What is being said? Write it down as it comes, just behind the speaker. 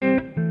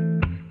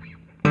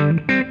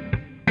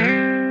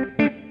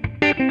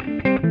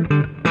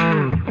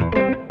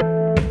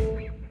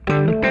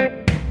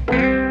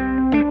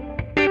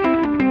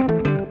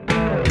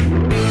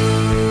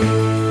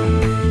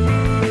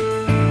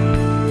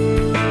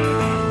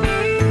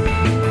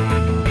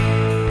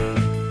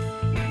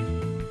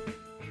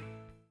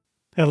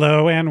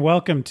Hello and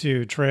welcome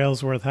to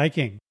Trails Worth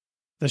Hiking,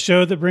 the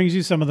show that brings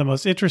you some of the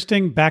most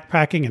interesting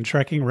backpacking and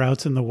trekking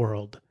routes in the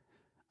world.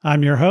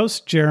 I'm your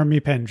host, Jeremy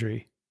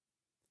Pendry.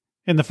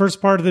 In the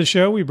first part of the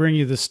show, we bring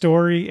you the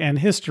story and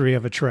history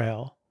of a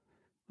trail.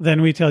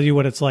 Then we tell you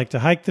what it's like to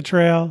hike the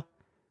trail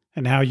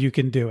and how you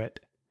can do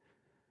it.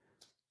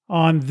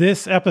 On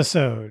this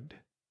episode,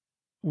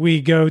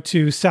 we go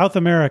to South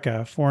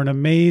America for an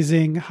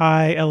amazing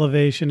high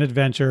elevation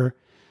adventure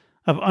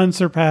of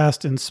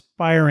unsurpassed,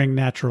 inspiring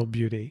natural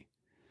beauty.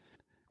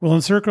 We'll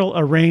encircle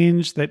a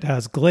range that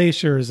has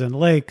glaciers and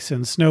lakes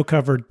and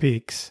snow-covered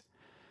peaks,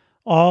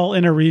 all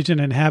in a region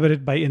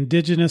inhabited by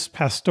indigenous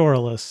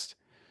pastoralists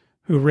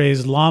who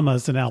raise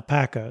llamas and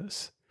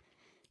alpacas.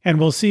 And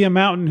we'll see a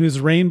mountain whose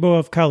rainbow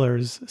of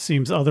colors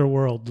seems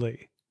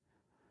otherworldly.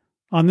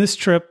 On this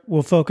trip,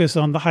 we'll focus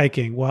on the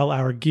hiking while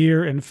our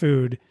gear and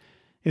food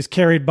is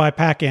carried by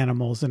pack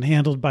animals and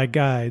handled by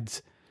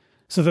guides,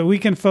 so that we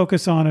can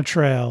focus on a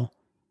trail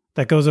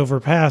that goes over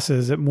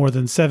passes at more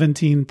than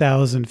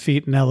 17,000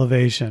 feet in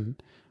elevation,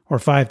 or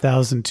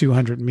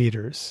 5,200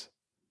 meters.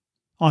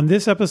 On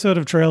this episode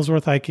of Trails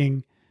Worth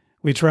Hiking,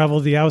 we travel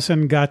the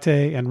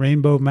Ausangate and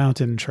Rainbow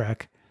Mountain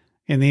Trek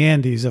in the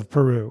Andes of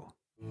Peru.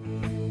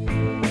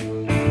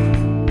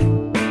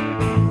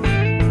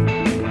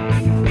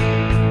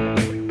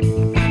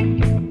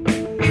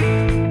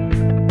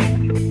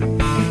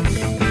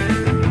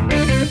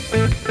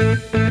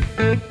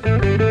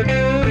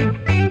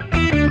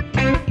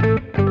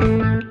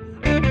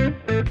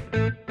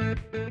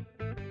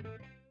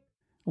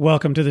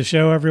 Welcome to the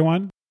show,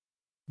 everyone.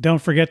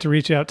 Don't forget to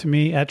reach out to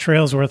me at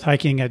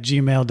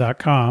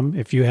trailsworthhiking@gmail.com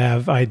if you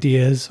have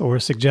ideas or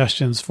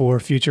suggestions for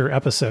future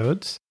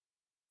episodes.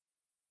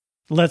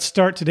 Let's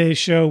start today's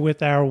show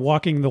with our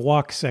Walking the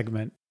Walk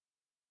segment.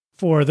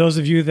 For those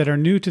of you that are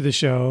new to the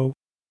show,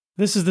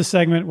 this is the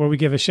segment where we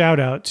give a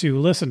shout out to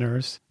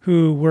listeners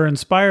who were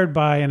inspired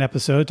by an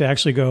episode to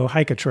actually go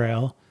hike a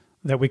trail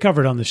that we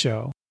covered on the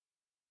show.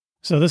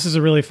 So this is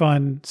a really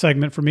fun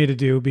segment for me to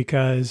do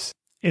because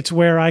it's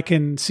where I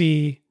can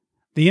see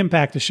the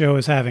impact the show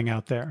is having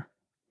out there.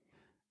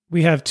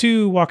 We have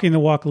two Walking the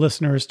Walk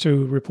listeners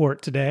to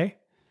report today.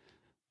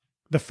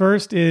 The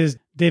first is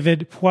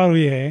David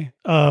Poirier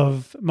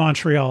of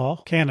Montreal,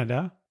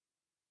 Canada.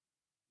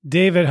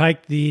 David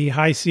hiked the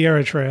High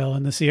Sierra Trail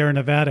in the Sierra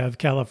Nevada of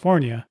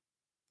California.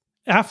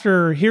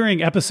 After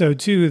hearing episode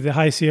 2, the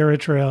High Sierra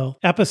Trail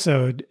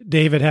episode,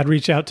 David had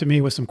reached out to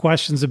me with some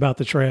questions about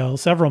the trail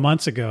several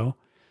months ago.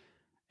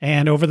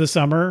 And over the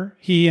summer,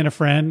 he and a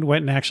friend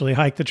went and actually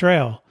hiked the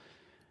trail,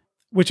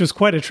 which was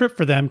quite a trip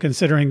for them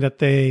considering that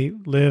they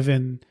live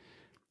in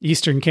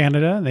eastern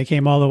Canada. And they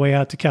came all the way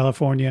out to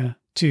California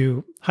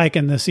to hike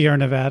in the Sierra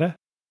Nevada.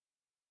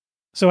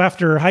 So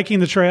after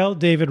hiking the trail,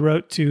 David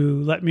wrote to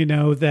let me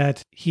know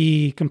that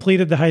he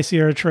completed the High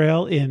Sierra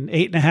Trail in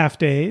 8.5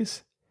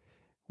 days,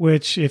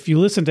 which if you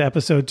listen to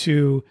episode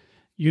 2,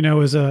 you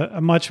know is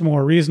a much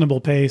more reasonable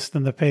pace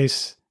than the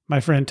pace my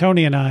friend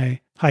Tony and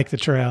I hiked the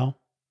trail.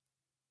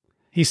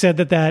 He said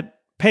that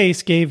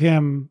pace gave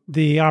him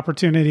the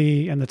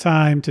opportunity and the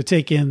time to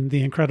take in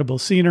the incredible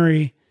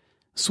scenery,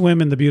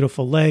 swim in the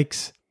beautiful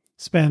lakes,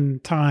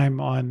 spend time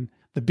on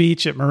the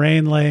beach at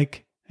Moraine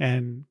Lake,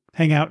 and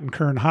hang out in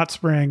Kern Hot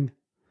Spring,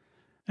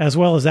 as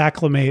well as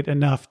acclimate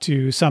enough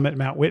to summit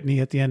Mount Whitney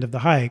at the end of the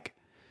hike,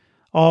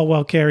 all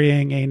while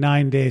carrying a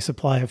 9-day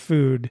supply of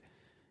food.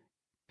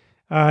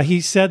 He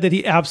said that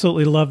he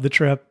absolutely loved the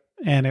trip,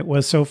 and it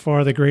was so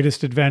far the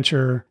greatest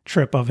adventure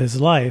trip of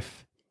his life.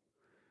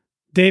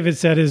 David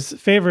said his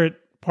favorite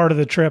part of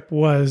the trip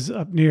was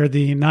up near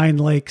the Nine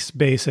Lakes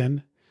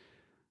Basin,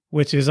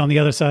 which is on the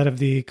other side of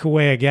the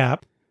Kaweah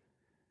Gap.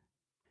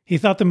 He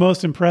thought the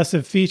most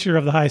impressive feature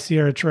of the High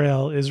Sierra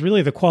Trail is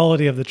really the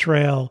quality of the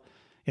trail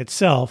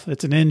itself.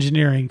 It's an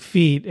engineering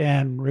feat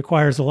and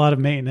requires a lot of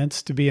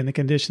maintenance to be in the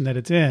condition that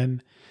it's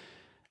in.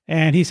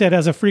 And he said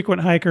as a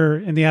frequent hiker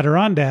in the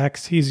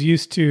Adirondacks, he's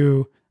used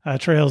to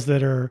trails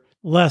that are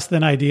less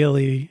than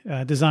ideally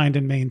designed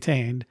and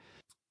maintained.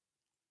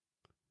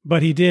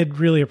 But he did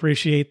really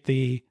appreciate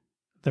the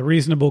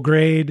reasonable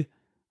grade,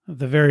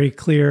 the very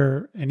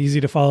clear and easy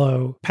to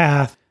follow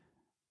path,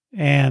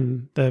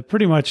 and the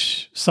pretty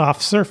much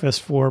soft surface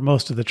for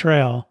most of the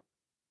trail.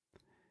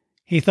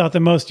 He thought the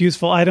most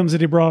useful items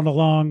that he brought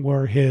along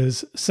were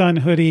his sun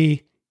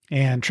hoodie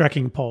and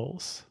trekking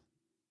poles.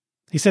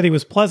 He said he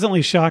was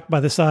pleasantly shocked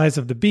by the size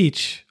of the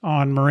beach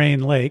on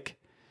Moraine Lake.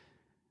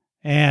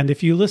 And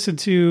if you listen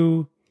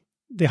to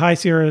the High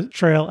Sierra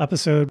Trail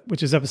episode,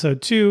 which is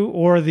episode 2,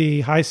 or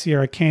the High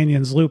Sierra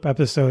Canyons Loop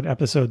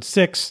episode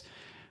 6,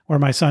 where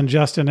my son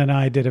Justin and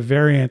I did a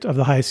variant of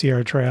the High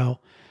Sierra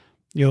Trail,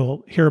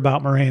 you'll hear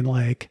about Moraine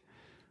Lake.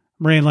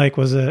 Moraine Lake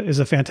is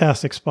a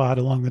fantastic spot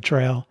along the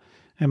trail,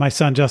 and my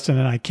son Justin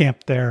and I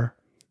camped there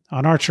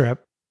on our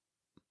trip.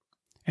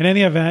 In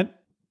any event,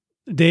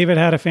 David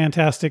had a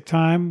fantastic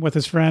time with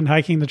his friend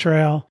hiking the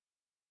trail.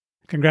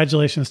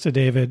 Congratulations to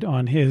David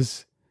on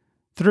his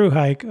through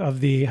hike of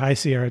the High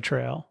Sierra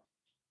Trail.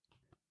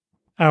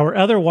 Our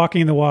other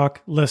Walking the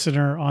Walk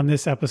listener on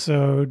this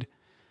episode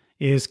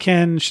is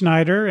Ken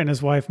Schneider and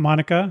his wife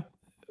Monica,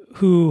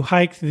 who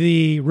hiked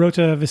the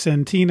Rota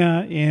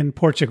Vicentina in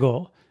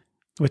Portugal,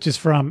 which is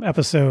from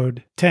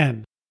episode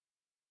 10.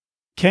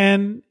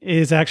 Ken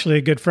is actually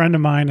a good friend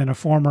of mine and a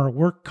former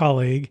work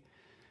colleague,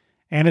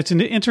 and it's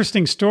an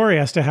interesting story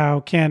as to how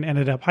Ken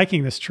ended up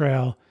hiking this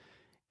trail.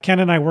 Ken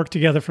and I worked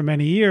together for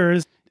many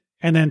years,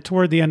 and then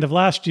toward the end of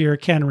last year,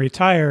 Ken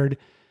retired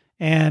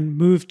and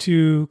moved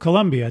to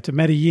Colombia, to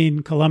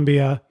Medellin,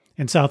 Colombia,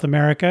 in South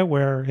America,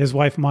 where his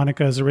wife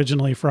Monica is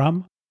originally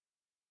from.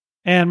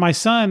 And my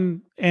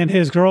son and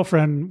his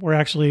girlfriend were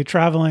actually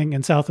traveling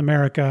in South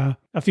America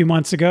a few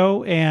months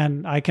ago,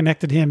 and I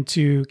connected him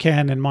to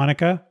Ken and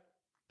Monica.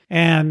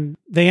 And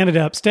they ended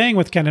up staying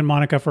with Ken and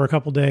Monica for a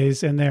couple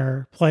days in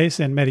their place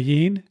in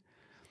Medellin.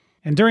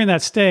 And during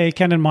that stay,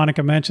 Ken and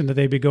Monica mentioned that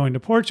they'd be going to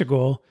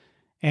Portugal,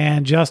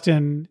 and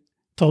Justin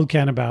told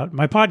Ken about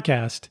my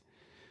podcast.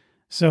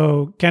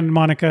 So Ken and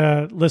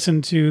Monica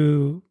listened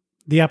to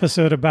the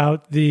episode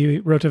about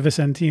the Rota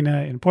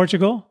Vicentina in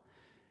Portugal,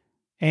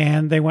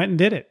 and they went and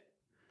did it.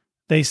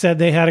 They said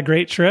they had a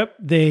great trip.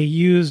 They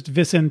used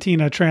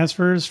Vicentina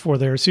transfers for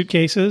their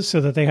suitcases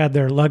so that they had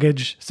their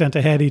luggage sent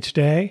ahead each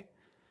day.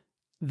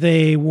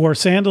 They wore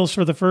sandals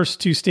for the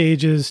first 2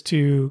 stages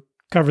to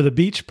cover the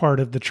beach part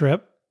of the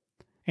trip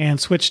and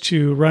switched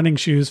to running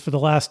shoes for the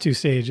last 2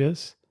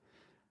 stages.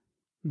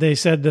 They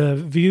said the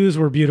views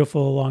were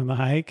beautiful along the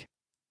hike.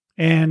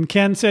 And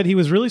Ken said he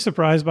was really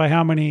surprised by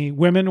how many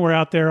women were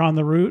out there on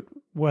the route,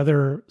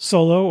 whether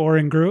solo or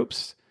in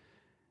groups.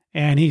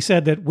 And he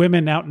said that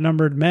women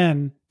outnumbered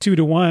men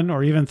 2-1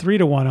 or even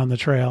 3-1 on the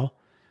trail,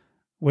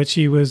 which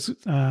he was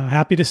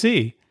happy to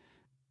see.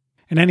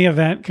 In any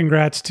event,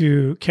 congrats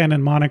to Ken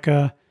and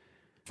Monica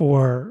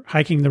for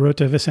hiking the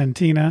Rota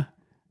Vicentina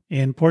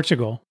in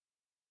Portugal.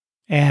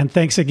 And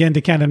thanks again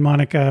to Ken and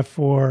Monica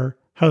for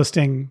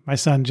hosting my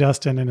son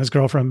Justin and his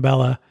girlfriend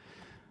Bella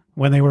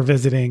when they were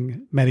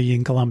visiting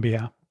Medellin,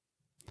 Colombia.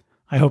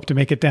 I hope to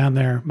make it down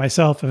there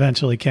myself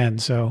eventually, Ken,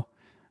 so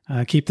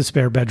keep the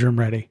spare bedroom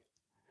ready.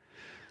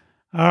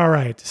 All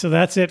right, so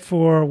that's it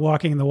for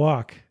Walking the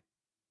Walk.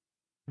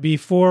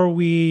 Before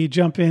we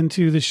jump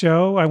into the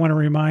show, I want to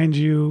remind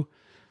you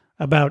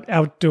about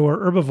Outdoor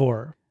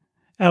Herbivore.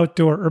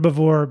 Outdoor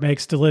Herbivore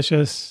makes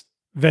delicious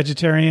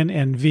vegetarian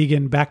and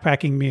vegan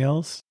backpacking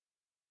meals.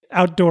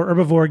 Outdoor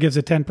Herbivore gives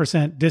a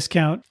 10%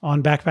 discount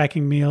on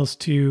backpacking meals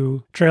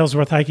to Trails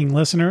Worth Hiking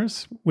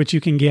listeners, which you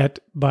can get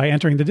by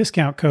entering the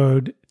discount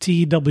code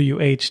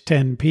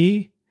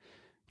TWH10P,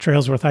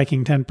 Trails Worth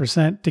Hiking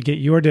 10%, to get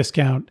your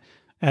discount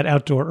at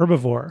Outdoor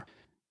Herbivore.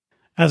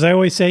 As I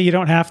always say, you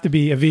don't have to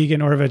be a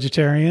vegan or a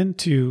vegetarian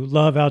to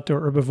love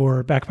Outdoor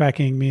Herbivore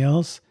backpacking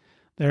meals.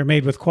 They're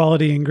made with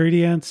quality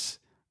ingredients.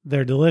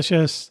 They're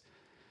delicious.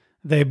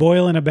 They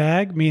boil in a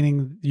bag,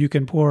 meaning you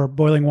can pour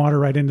boiling water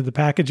right into the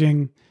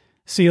packaging,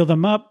 seal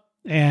them up,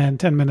 and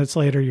 10 minutes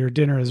later, your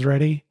dinner is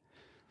ready.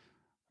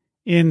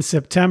 In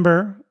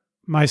September,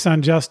 my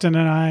son Justin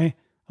and I,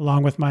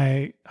 along with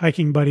my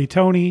hiking buddy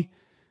Tony,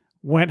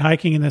 went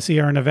hiking in the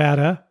Sierra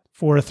Nevada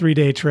for a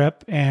 3-day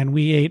trip, and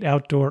we ate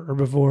Outdoor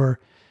Herbivore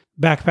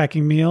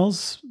backpacking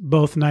meals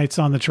both nights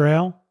on the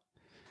trail.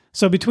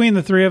 So between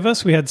the 3 of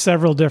us, we had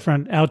several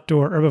different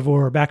Outdoor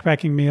Herbivore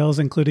backpacking meals,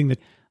 including the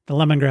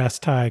lemongrass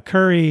Thai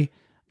curry,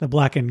 the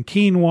blackened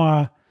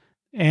quinoa,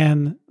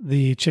 and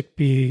the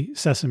chickpea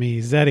sesame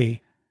ziti.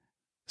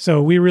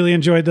 So we really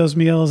enjoyed those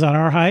meals on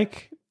our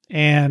hike,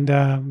 and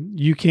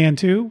you can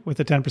too with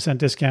a 10%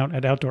 discount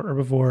at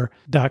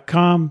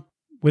outdoorherbivore.com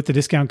with the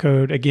discount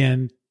code,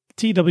 again,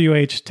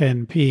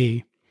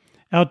 TWH10P.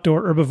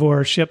 Outdoor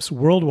Herbivore ships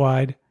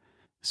worldwide,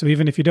 so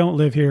even if you don't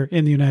live here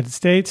in the United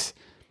States,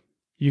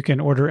 you can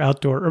order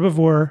Outdoor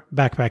Herbivore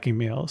backpacking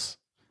meals.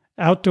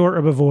 Outdoor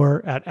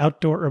Herbivore at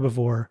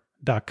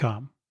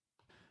outdoorherbivore.com.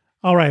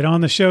 All right, on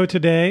the show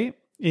today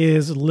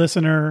is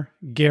listener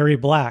Gary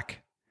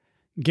Black.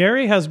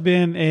 Gary has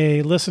been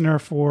a listener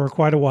for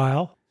quite a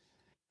while.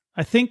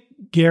 I think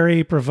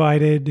Gary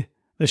provided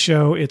the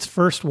show its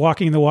first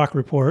Walking the Walk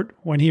report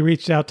when he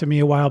reached out to me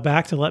a while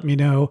back to let me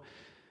know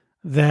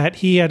that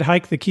he had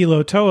hiked the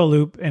Kilo Toa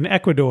Loop in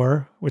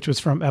Ecuador, which was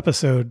from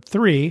episode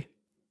 3,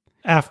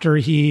 after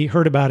he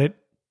heard about it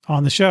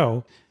on the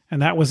show.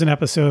 And that was an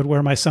episode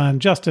where my son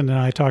Justin and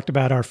I talked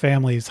about our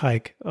family's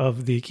hike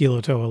of the Kilo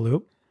Toa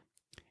Loop.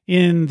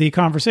 In the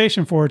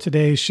conversation for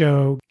today's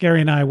show,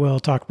 Gary and I will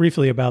talk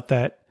briefly about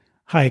that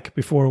hike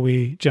before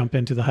we jump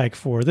into the hike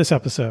for this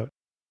episode.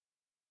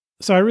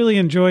 So I really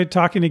enjoyed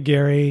talking to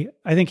Gary.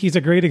 I think he's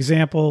a great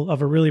example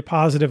of a really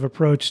positive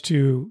approach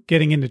to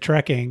getting into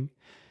trekking.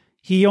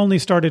 He only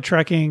started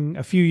trekking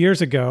a few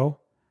years ago,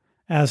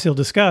 as he'll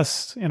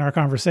discuss in our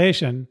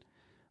conversation,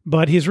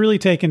 but he's really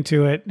taken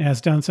to it and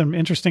has done some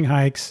interesting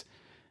hikes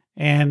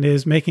and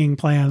is making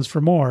plans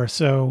for more.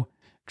 So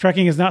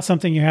trekking is not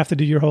something you have to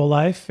do your whole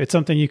life. It's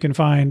something you can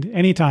find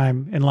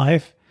anytime in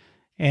life.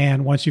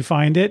 And once you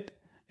find it,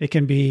 it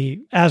can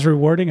be as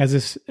rewarding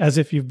as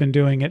if you've been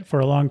doing it for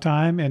a long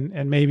time,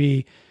 and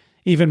maybe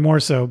even more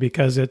so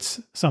because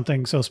it's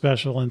something so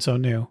special and so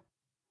new.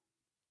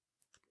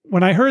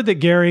 When I heard that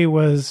Gary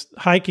was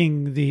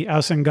hiking the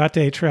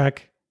Ausangate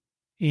trek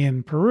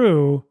in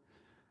Peru,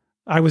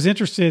 I was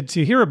interested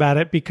to hear about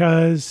it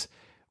because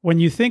when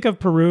you think of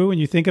Peru and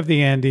you think of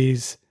the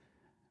Andes,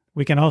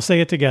 we can all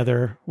say it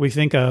together, we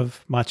think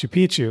of Machu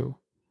Picchu.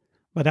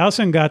 But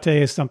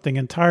Ausangate is something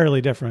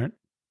entirely different.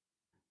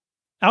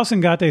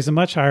 Ausangate is a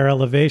much higher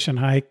elevation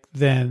hike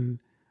than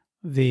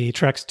the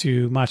treks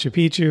to Machu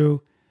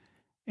Picchu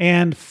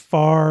and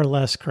far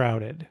less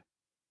crowded.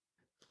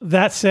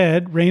 That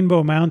said,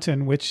 Rainbow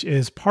Mountain, which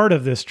is part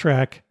of this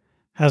trek,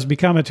 has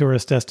become a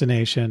tourist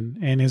destination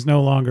and is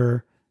no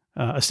longer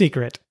a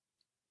secret.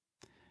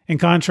 In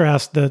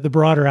contrast, the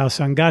broader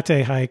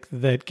Ausangate hike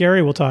that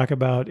Gary will talk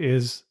about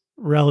is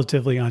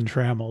relatively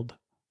untrammeled.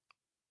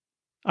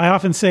 I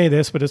often say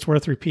this, but it's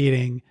worth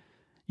repeating.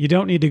 You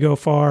don't need to go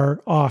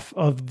far off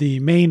of the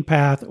main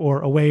path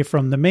or away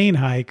from the main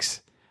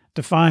hikes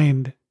to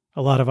find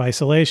a lot of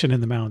isolation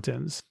in the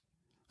mountains.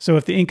 So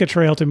if the Inca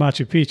Trail to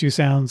Machu Picchu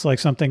sounds like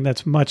something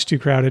that's much too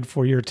crowded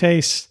for your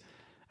tastes,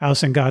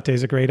 Ausangate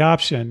is a great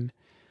option.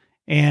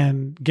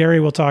 And Gary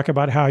will talk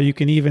about how you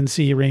can even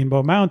see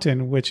Rainbow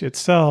Mountain, which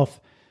itself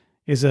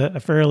is a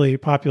fairly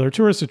popular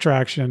tourist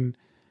attraction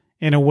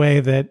in a way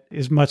that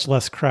is much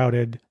less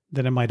crowded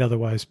than it might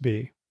otherwise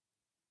be.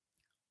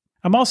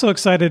 I'm also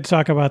excited to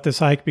talk about this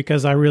hike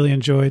because I really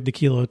enjoyed the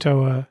Kilo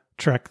Toa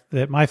trek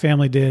that my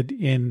family did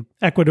in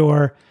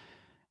Ecuador,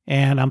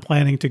 and I'm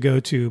planning to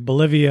go to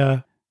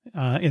Bolivia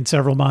in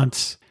several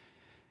months.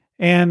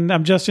 And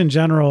I'm just in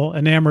general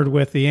enamored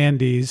with the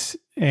Andes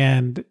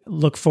and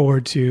look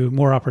forward to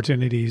more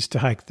opportunities to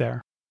hike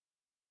there.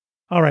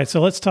 All right, so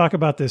let's talk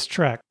about this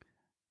trek.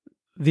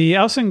 The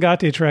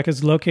Ausangate trek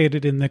is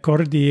located in the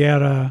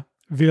Cordillera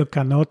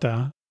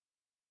Vilcanota,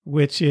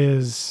 which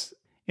is,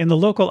 in the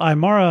local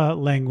Aymara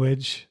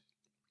language,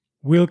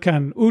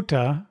 Wilcan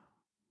Uta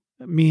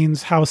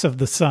means house of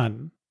the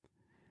sun.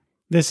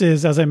 This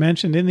is, as I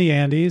mentioned, in the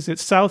Andes.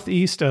 It's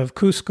southeast of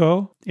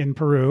Cusco in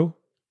Peru.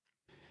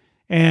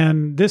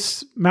 And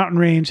this mountain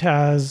range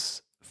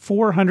has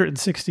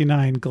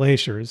 469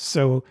 glaciers.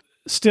 So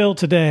still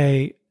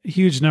today, a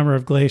huge number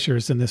of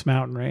glaciers in this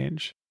mountain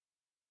range.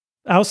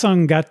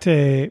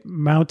 Ausangate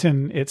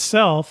mountain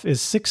itself is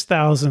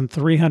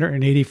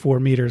 6,384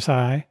 meters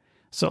high,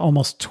 so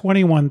almost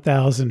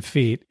 21,000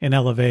 feet in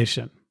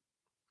elevation.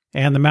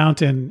 And the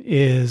mountain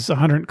is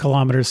 100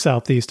 kilometers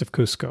southeast of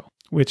Cusco,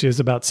 which is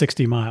about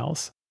 60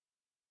 miles.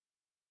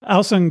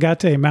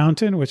 Ausangate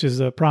Mountain, which is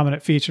a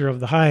prominent feature of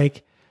the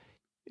hike,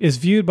 is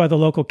viewed by the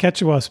local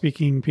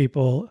Quechua-speaking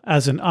people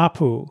as an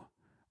apu,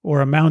 or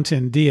a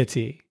mountain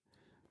deity.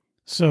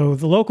 So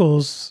the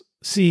locals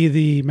see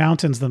the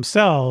mountains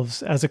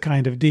themselves as a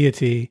kind of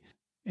deity,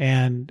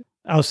 and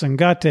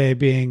Ausangate,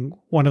 being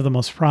one of the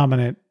most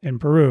prominent in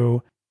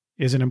Peru,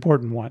 is an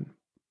important one.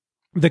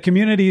 The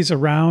communities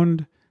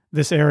around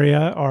this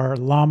area are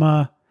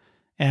llama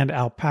and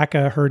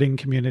alpaca herding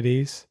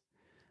communities.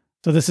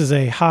 So this is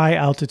a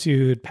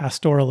high-altitude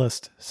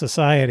pastoralist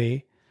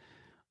society.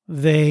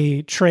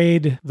 They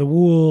trade the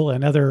wool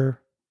and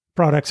other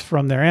products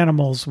from their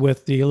animals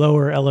with the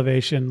lower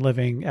elevation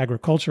living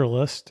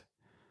agriculturalist.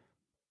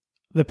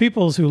 The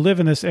peoples who live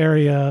in this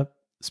area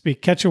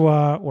speak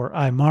Quechua or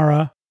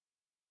Aymara.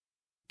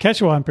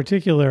 Quechua in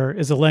particular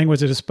is a language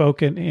that is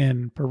spoken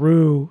in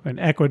Peru and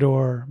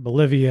Ecuador,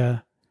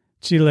 Bolivia,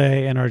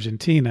 Chile, and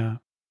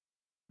Argentina.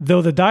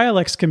 Though the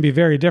dialects can be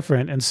very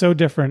different, and so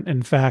different,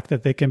 in fact,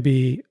 that they can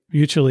be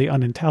mutually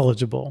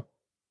unintelligible.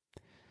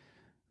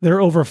 There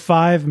are over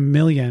 5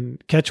 million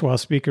Quechua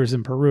speakers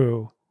in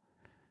Peru.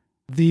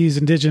 These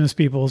indigenous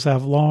peoples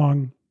have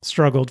long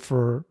struggled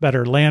for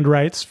better land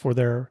rights for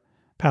their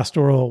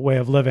pastoral way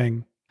of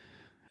living,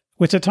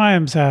 which at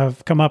times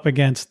have come up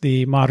against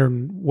the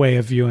modern way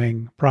of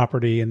viewing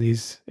property in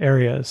these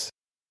areas.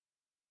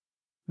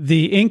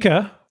 The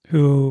Inca,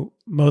 who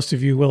most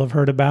of you will have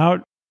heard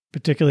about,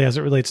 particularly as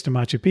it relates to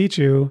Machu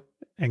Picchu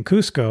and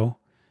Cusco,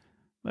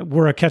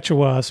 were a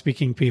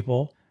Quechua-speaking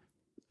people.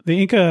 The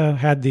Inca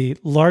had the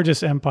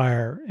largest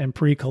empire in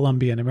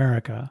pre-Columbian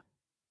America.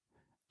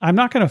 I'm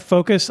not going to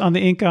focus on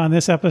the Inca on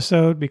this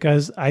episode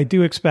because I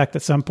do expect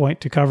at some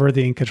point to cover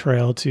the Inca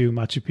Trail to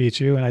Machu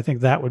Picchu, and I think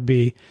that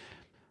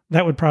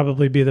would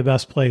probably be the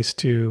best place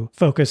to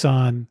focus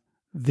on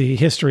the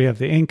history of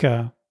the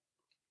Inca.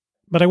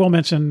 But I will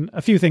mention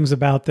a few things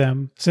about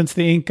them, since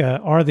the Inca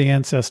are the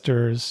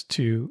ancestors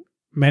to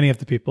many of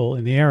the people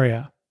in the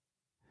area.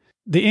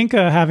 The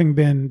Inca, having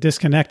been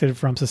disconnected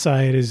from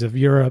societies of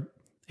Europe,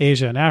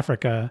 Asia, and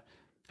Africa,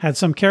 had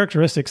some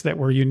characteristics that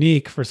were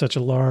unique for such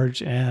a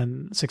large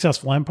and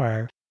successful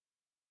empire.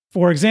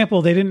 For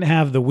example, they didn't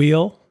have the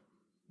wheel,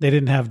 they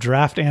didn't have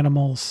draft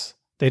animals,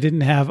 they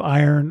didn't have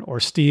iron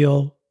or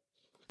steel,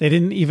 they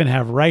didn't even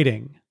have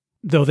writing,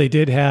 though they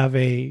did have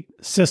a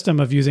system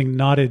of using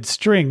knotted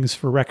strings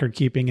for record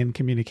keeping and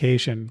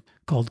communication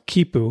called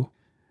quipu.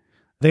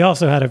 They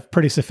also had a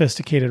pretty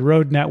sophisticated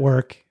road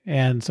network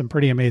and some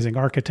pretty amazing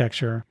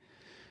architecture.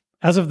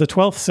 As of the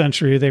 12th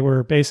century, they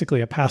were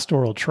basically a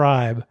pastoral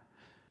tribe,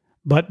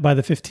 but by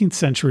the 15th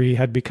century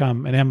had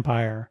become an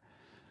empire.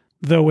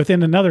 though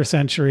within another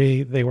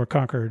century, they were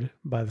conquered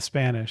by the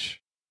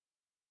Spanish.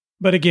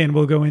 But again,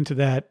 we'll go into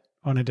that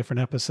on a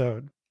different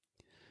episode.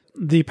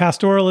 The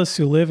pastoralists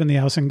who live in the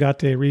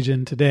Ausangate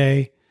region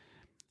today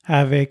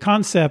have a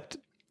concept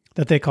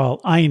that they call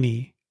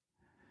Aini.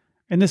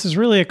 And this is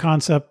really a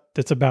concept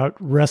that's about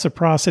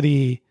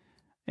reciprocity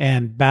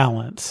and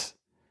balance.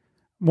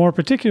 More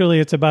particularly,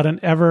 it's about an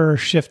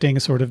ever-shifting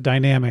sort of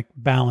dynamic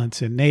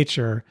balance in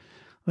nature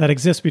that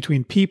exists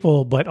between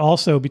people, but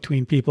also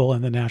between people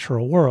and the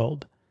natural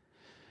world.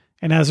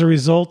 And as a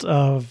result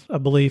of a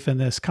belief in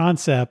this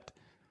concept,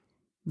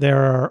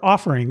 there are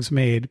offerings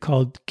made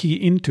called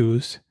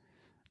ki-intus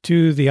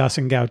to the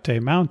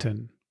Ausangate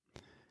mountain.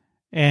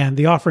 And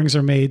the offerings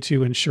are made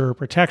to ensure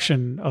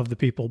protection of the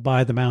people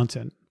by the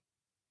mountain.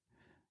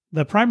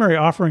 The primary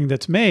offering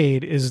that's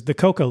made is the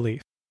coca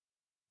leaf.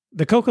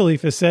 The coca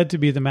leaf is said to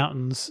be the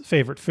mountain's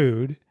favorite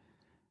food.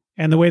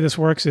 And the way this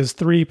works is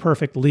 3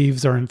 perfect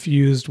leaves are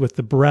infused with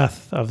the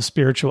breath of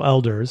spiritual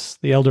elders.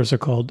 The elders are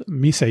called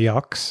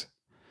misayoks,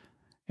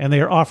 and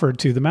they are offered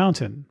to the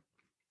mountain.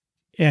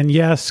 And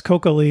yes,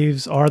 coca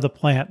leaves are the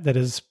plant that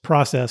is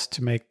processed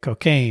to make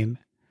cocaine.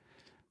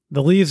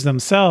 The leaves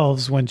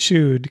themselves, when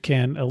chewed,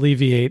 can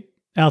alleviate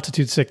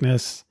altitude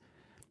sickness,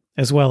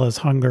 as well as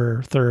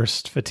hunger,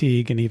 thirst,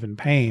 fatigue, and even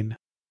pain.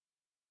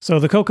 So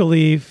the coca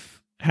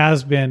leaf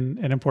has been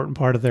an important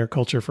part of their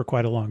culture for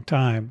quite a long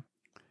time.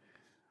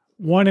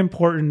 One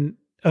important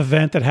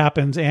event that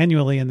happens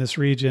annually in this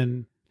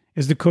region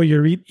is the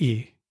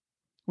Koyuriti,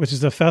 which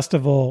is a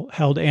festival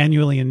held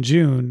annually in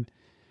June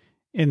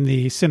in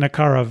the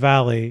Sinakara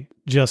Valley,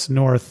 just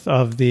north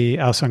of the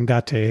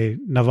Ausangate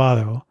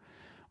Nevado,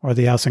 or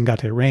the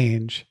Ausangate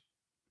Range.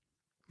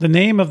 The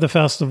name of the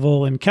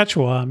festival in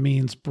Quechua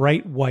means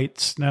bright white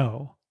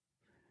snow.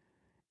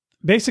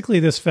 Basically,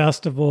 this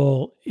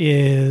festival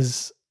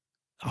is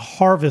a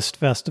harvest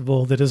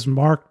festival that is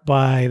marked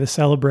by the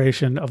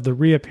celebration of the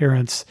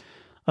reappearance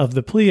of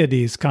the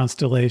Pleiades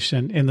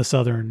constellation in the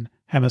southern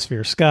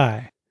hemisphere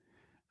sky.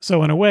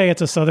 So in a way,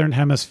 it's a southern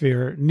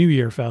hemisphere New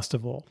Year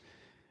festival.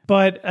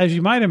 But as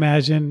you might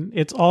imagine,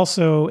 it's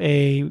also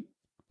a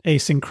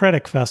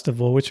syncretic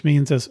festival, which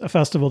means it's a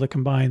festival that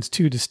combines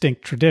 2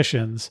 distinct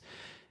traditions.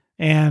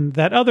 And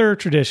that other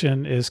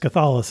tradition is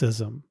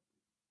Catholicism.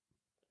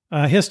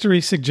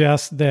 History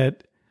suggests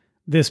that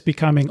this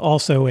becoming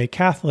also a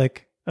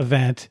Catholic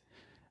event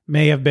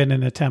may have been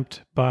an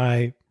attempt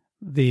by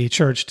the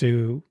church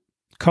to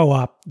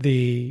co-opt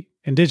the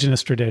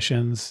indigenous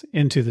traditions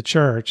into the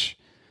church.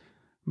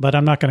 But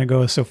I'm not going to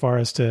go so far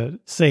as to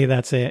say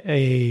that's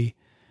a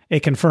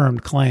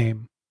confirmed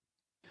claim.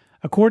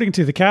 According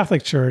to the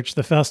Catholic Church,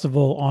 the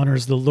festival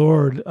honors the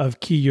Lord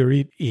of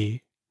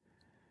Kiyuriti.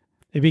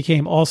 It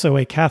became also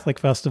a Catholic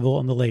festival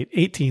in the late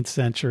 18th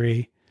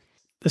century.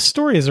 The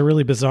story is a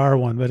really bizarre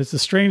one, but it's a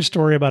strange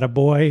story about a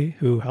boy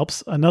who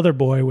helps another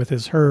boy with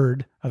his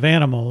herd of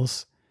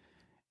animals.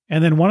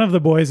 And then one of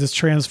the boys is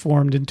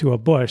transformed into a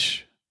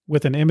bush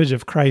with an image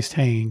of Christ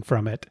hanging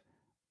from it.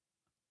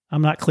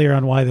 I'm not clear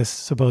on why this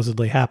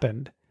supposedly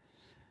happened.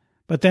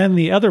 But then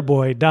the other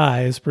boy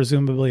dies,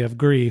 presumably of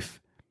grief,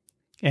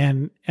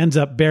 and ends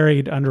up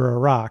buried under a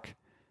rock.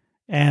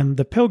 And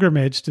the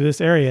pilgrimage to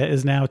this area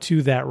is now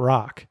to that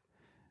rock.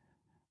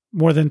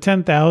 More than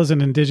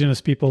 10,000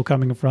 indigenous people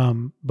coming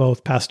from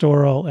both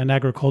pastoral and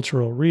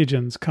agricultural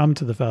regions come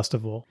to the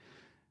festival.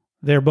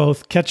 They're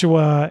both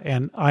Quechua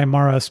and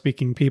Aymara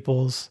speaking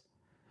peoples.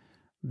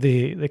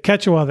 The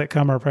Quechua that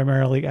come are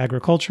primarily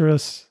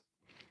agriculturists,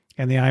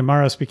 and the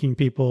Aymara speaking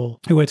people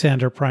who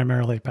attend are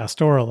primarily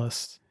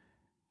pastoralists.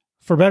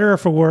 For better or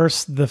for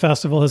worse, the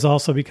festival has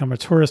also become a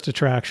tourist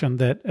attraction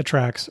that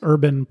attracts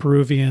urban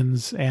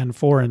Peruvians and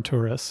foreign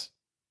tourists.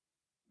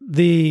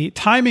 The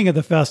timing of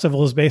the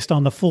festival is based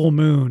on the full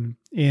moon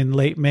in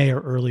late May or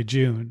early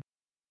June.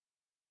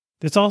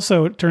 This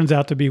also turns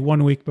out to be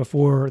 1 week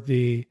before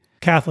the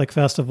Catholic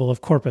festival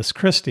of Corpus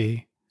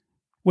Christi,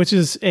 which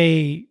is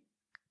a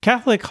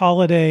Catholic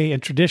holiday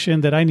and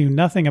tradition that I knew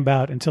nothing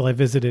about until I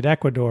visited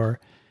Ecuador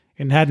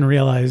and hadn't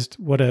realized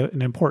what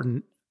an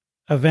important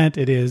event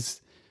it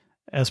is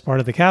as part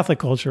of the Catholic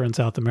culture in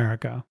South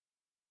America.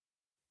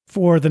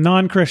 For the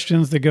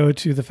non-Christians that go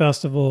to the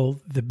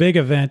festival, the big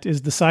event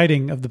is the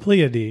sighting of the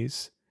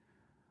Pleiades,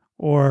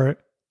 or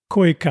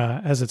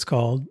Koika, as it's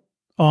called,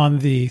 on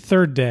the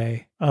 3rd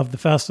day of the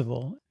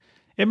festival.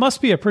 It must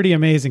be a pretty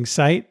amazing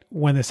sight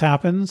when this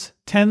happens.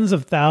 Tens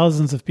of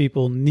thousands of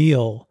people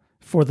kneel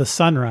for the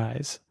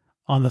sunrise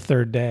on the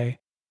 3rd day.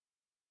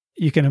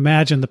 You can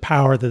imagine the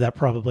power that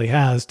probably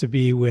has to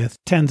be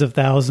with tens of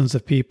thousands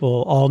of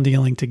people all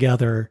kneeling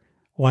together,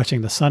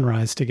 watching the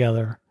sunrise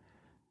together.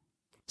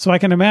 So I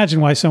can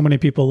imagine why so many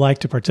people like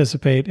to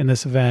participate in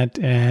this event,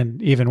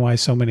 and even why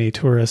so many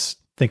tourists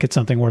think it's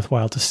something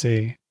worthwhile to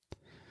see.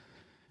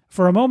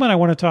 For a moment, I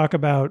want to talk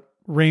about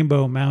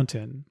Rainbow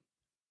Mountain.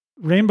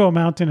 Rainbow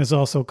Mountain is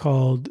also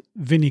called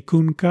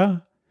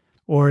Vinicunca,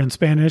 or in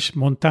Spanish,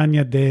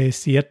 Montaña de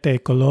Siete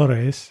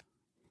Colores,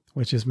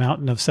 which is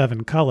Mountain of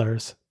 7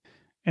 Colors.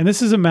 And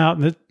this is a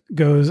mountain that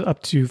goes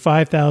up to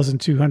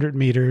 5,200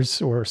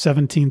 meters or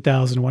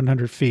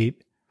 17,100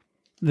 feet.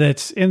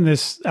 That's in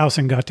this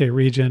Ausangate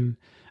region,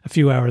 a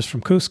few hours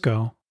from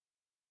Cusco.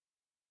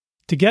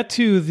 To get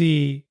to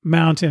the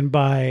mountain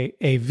by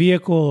a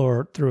vehicle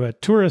or through a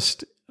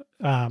tourist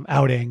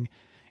outing,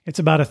 it's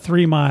about a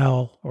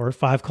 3-mile or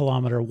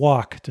 5-kilometer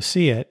walk to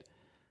see it.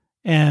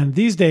 And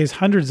these days,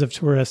 hundreds of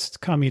tourists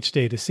come each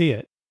day to see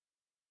it.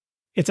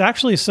 It's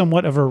actually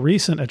somewhat of a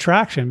recent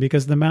attraction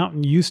because the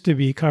mountain used to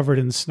be covered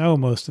in snow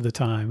most of the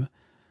time,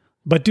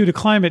 but due to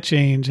climate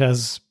change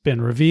has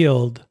been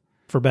revealed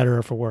for better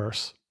or for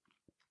worse.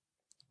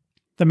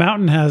 The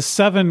mountain has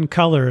 7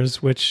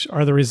 colors, which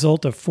are the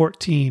result of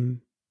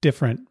 14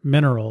 different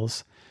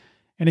minerals.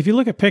 And if you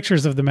look at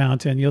pictures of the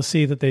mountain, you'll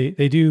see that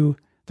the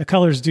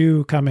colors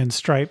do come in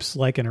stripes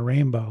like in a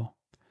rainbow.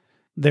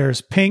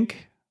 There's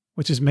pink,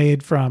 which is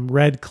made from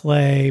red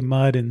clay,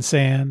 mud, and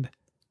sand.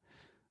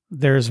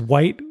 There's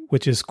white,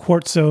 which is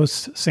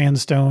quartzose,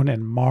 sandstone,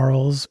 and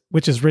marls,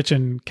 which is rich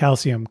in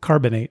calcium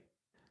carbonate.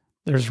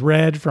 There's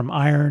red from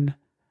iron.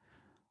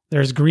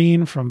 There's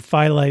green from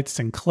phthalites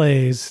and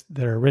clays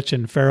that are rich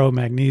in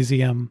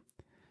ferromagnesium.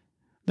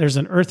 There's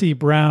an earthy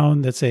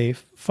brown that's a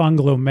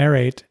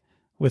conglomerate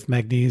with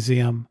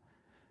magnesium.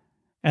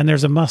 And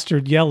there's a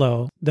mustard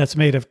yellow that's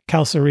made of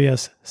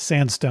calcareous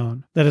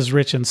sandstone that is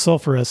rich in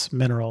sulfurous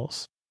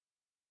minerals.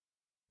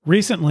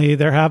 Recently,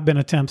 there have been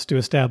attempts to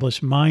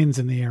establish mines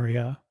in the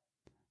area,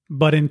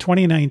 but in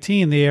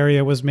 2019, the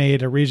area was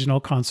made a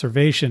regional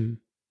conservation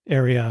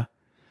area.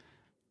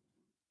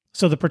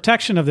 So the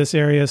protection of this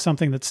area is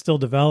something that's still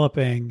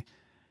developing,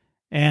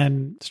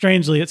 and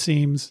strangely, it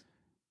seems,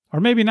 or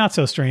maybe not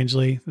so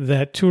strangely,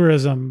 that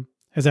tourism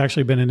has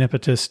actually been an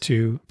impetus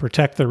to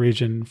protect the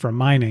region from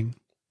mining.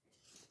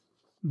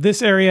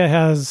 This area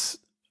has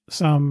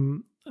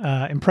some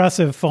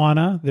impressive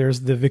fauna.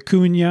 There's the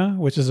vicuña,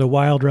 which is a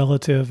wild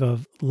relative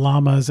of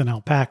llamas and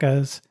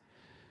alpacas.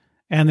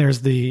 And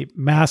there's the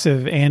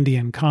massive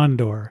Andean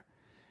condor.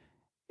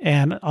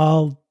 And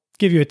I'll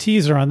give you a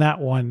teaser on that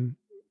one.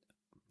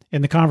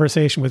 In the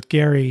conversation with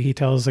Gary, he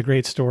tells a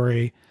great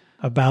story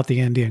about the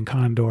Andean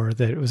condor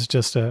that it was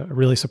just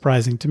really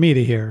surprising to me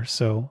to hear.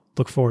 So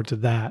look forward to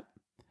that.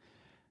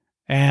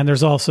 And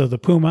there's also the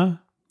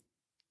puma,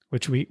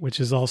 which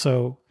is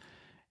also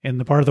in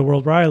the part of the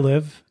world where I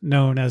live,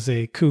 known as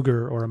a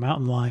cougar or a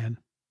mountain lion.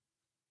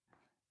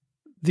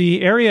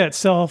 The area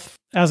itself,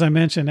 as I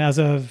mentioned, as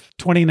of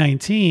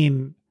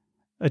 2019,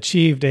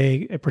 achieved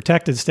a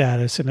protected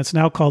status, and it's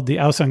now called the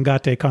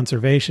Ausangate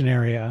Conservation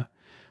Area,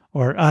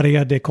 or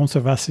Área de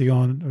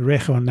Conservación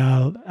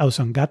Regional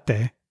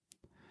Ausangate.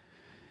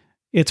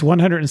 It's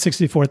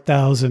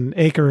 164,000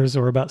 acres,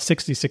 or about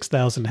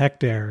 66,000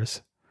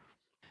 hectares.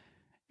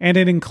 And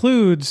it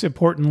includes,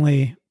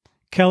 importantly,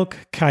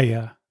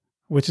 Quelccaya,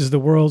 which is the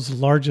world's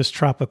largest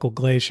tropical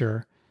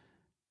glacier.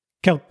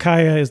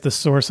 Quelccaya is the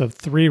source of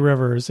 3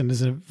 rivers and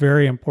is a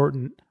very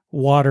important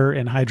water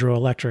and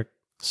hydroelectric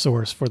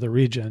source for the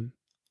region.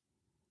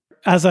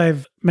 As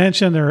I've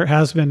mentioned, there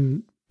has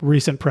been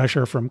recent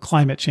pressure from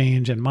climate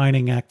change and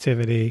mining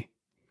activity,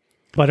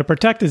 but a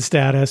protected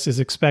status is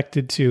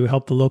expected to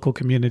help the local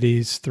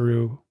communities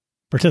through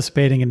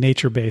participating in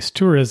nature-based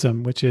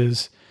tourism, which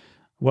is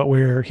what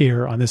we're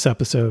here on this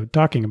episode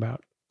talking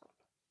about.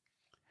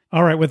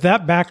 All right, with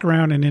that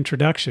background and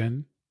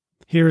introduction,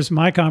 here's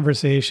my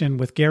conversation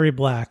with Gary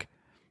Black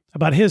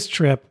about his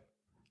trip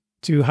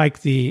to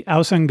hike the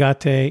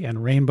Ausangate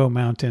and Rainbow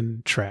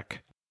Mountain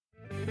Trek.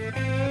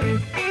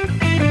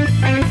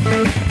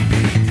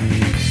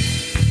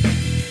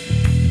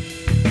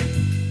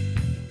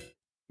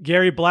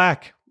 Gary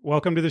Black,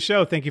 welcome to the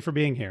show. Thank you for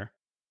being here.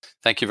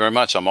 Thank you very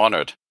much. I'm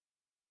honored.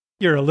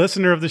 You're a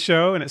listener of the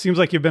show, and it seems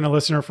like you've been a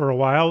listener for a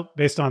while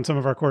based on some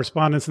of our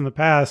correspondence in the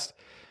past.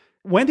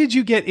 When did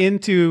you get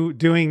into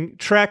doing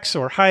treks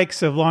or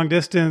hikes of long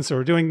distance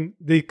or doing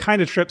the kind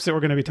of trips that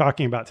we're going to be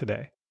talking about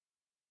today?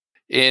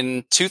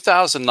 In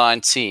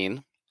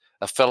 2019,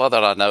 a fellow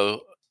that I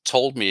know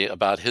told me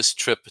about his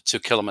trip to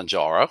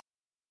Kilimanjaro.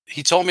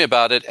 He told me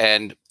about it,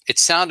 and it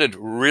sounded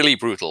really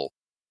brutal.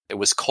 It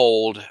was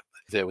cold.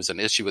 There was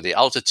an issue with the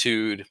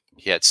altitude.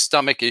 He had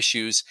stomach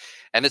issues,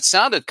 and it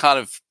sounded kind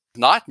of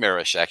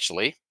nightmarish,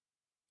 actually.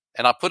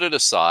 And I put it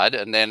aside,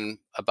 and then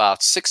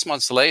about 6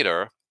 months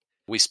later,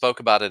 we spoke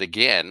about it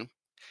again,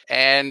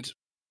 and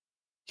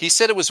he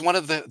said it was one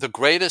of the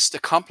greatest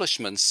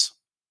accomplishments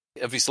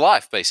of his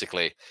life,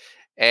 basically.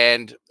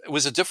 And it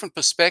was a different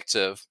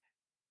perspective.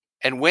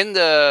 And when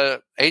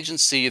the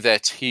agency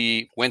that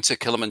he went to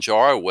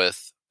Kilimanjaro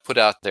with put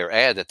out their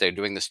ad that they're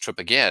doing this trip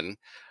again,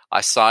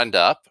 I signed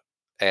up,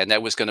 and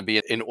that was going to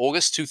be in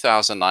August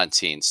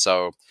 2019.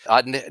 So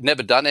I'd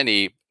never done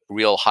any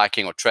real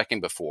hiking or trekking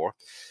before.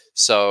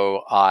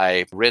 So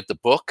I read the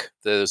book.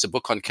 There's a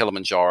book on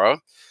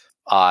Kilimanjaro.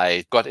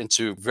 I got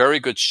into very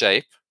good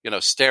shape,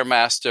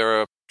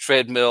 Stairmaster,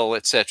 treadmill,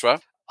 etc.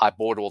 I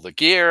bought all the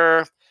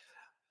gear.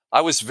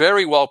 I was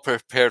very well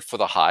prepared for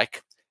the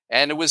hike.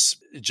 And it was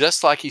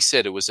just like he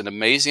said, it was an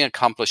amazing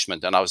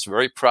accomplishment. And I was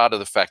very proud of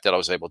the fact that I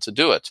was able to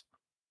do it.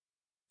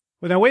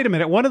 Well, now, wait a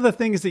minute. One of the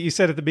things that you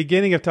said at the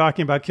beginning of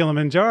talking about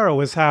Kilimanjaro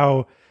was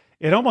how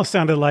it almost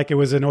sounded like it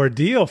was an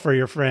ordeal for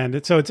your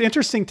friend. So it's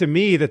interesting to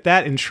me that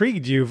that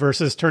intrigued you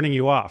versus turning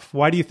you off.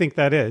 Why do you think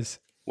that is?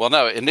 Well,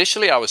 no,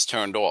 initially I was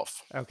turned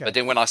off. Okay. But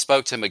then when I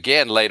spoke to him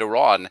again later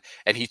on,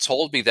 and he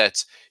told me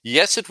that,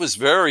 yes, it was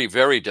very,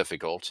 very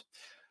difficult,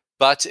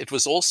 but it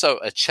was also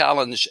a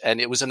challenge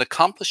and it was an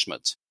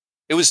accomplishment.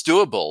 It was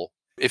doable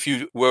if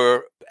you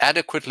were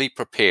adequately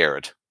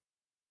prepared.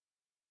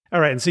 All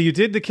right. And so you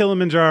did the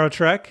Kilimanjaro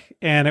trek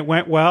and it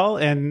went well.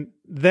 And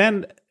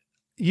then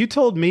you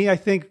told me, I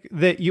think,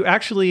 that you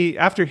actually,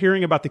 after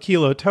hearing about the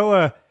Kilo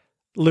Toa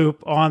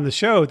loop on the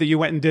show, that you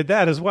went and did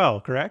that as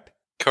well, correct?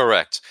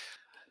 Correct.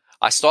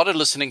 I started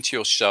listening to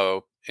your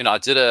show. I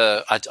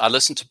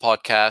listened to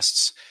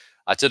podcasts.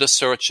 I did a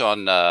search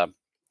on, on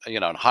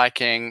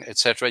hiking,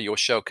 etc. Your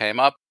show came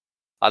up.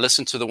 I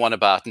listened to the one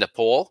about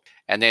Nepal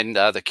and then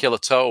the Kilo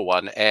Toa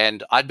one.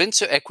 And I'd been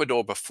to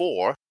Ecuador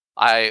before.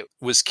 I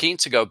was keen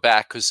to go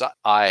back because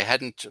I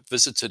hadn't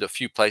visited a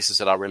few places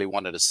that I really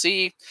wanted to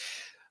see.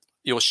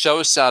 Your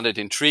show sounded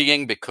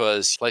intriguing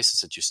because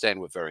places that you stay in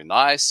were very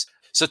nice.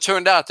 So it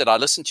turned out that I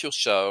listened to your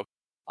show.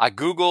 I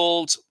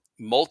Googled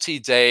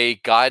multi-day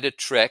guided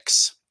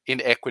treks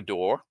in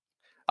Ecuador.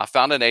 I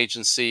found an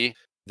agency.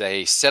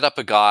 They set up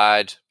a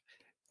guide.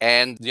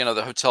 And,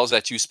 the hotels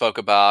that you spoke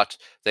about,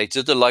 they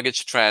did the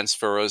luggage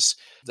transfers.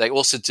 They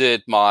also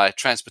did my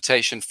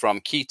transportation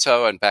from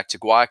Quito and back to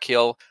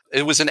Guayaquil.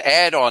 It was an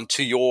add-on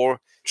to your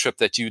trip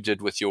that you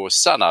did with your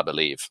son, I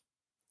believe.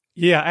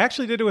 Yeah, I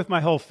actually did it with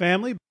my whole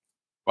family.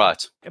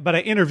 Right. But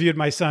I interviewed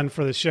my son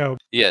for the show.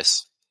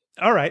 Yes.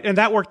 All right. And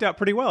that worked out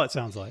pretty well, it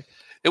sounds like.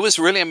 It was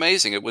really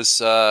amazing. It was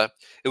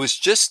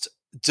just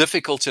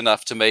difficult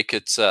enough to make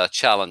it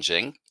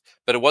challenging,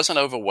 but it wasn't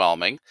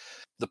overwhelming.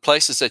 The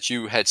places that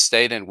you had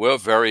stayed in were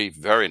very,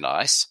 very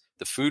nice.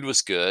 The food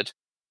was good.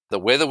 The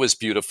weather was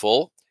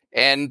beautiful.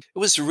 And it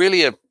was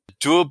really a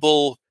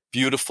doable,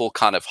 beautiful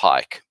kind of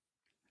hike.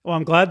 Well,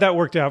 I'm glad that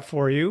worked out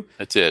for you.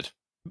 It did.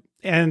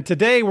 And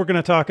today we're going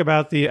to talk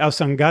about the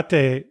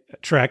Ausangate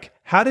trek.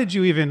 How did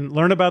you even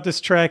learn about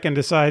this trek and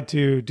decide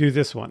to do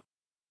this one?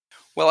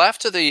 Well,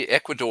 after the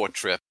Ecuador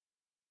trip,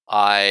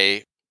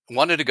 I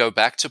wanted to go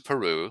back to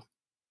Peru.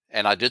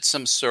 And I did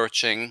some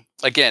searching,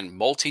 again,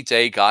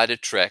 multi-day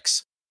guided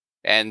treks.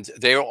 And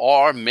there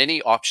are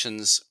many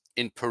options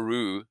in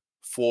Peru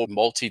for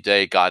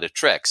multi-day guided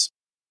treks.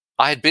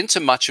 I had been to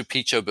Machu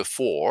Picchu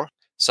before,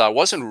 so I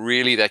wasn't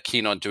really that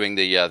keen on doing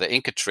the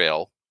Inca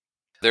Trail.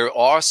 There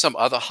are some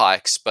other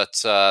hikes,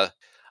 but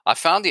I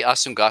found the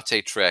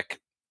Ausangate trek,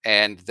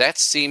 and that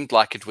seemed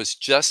like it was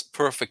just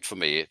perfect for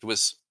me. It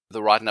was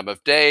the right number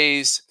of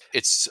days.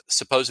 It's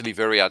supposedly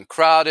very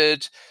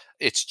uncrowded.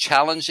 It's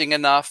challenging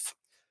enough.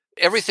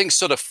 Everything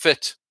sort of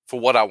fit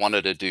for what I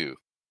wanted to do.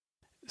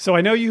 So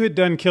I know you had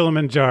done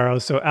Kilimanjaro,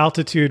 so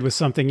altitude was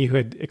something you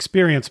had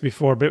experienced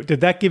before, but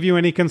did that give you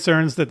any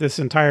concerns that this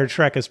entire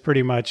trek is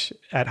pretty much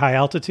at high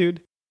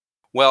altitude?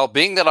 Well,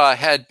 being that I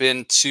had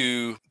been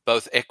to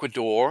both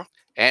Ecuador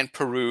and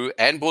Peru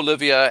and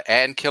Bolivia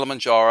and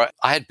Kilimanjaro,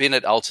 I had been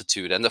at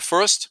altitude. And the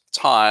first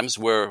times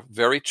were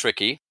very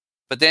tricky,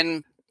 but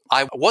then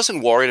I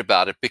wasn't worried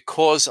about it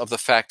because of the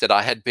fact that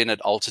I had been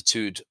at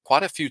altitude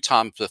quite a few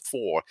times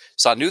before.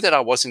 So I knew that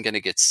I wasn't going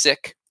to get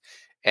sick.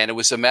 And it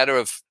was a matter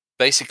of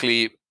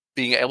basically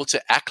being able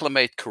to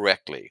acclimate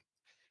correctly.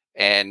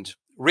 And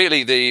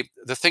really,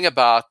 the thing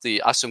about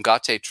the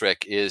Ausangate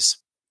trek is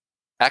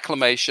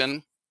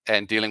acclimation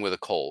and dealing with a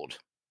cold.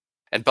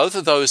 And both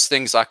of those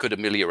things I could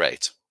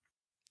ameliorate.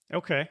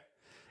 Okay.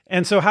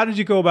 And so how did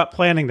you go about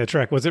planning the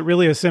trek? Was it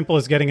really as simple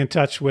as getting in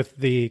touch with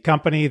the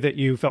company that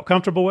you felt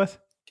comfortable with?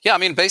 Yeah, I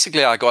mean,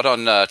 basically, I got on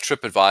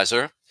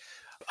TripAdvisor.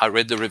 I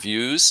read the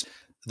reviews.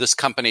 This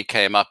company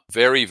came up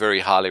very,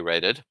 very highly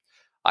rated.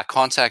 I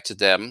contacted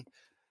them.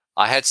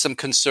 I had some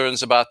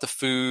concerns about the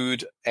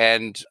food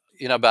and,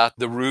 about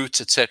the route,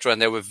 etc.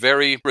 And they were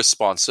very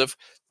responsive.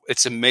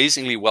 It's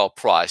amazingly well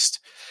priced.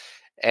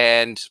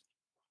 And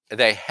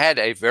they had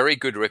a very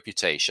good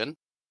reputation.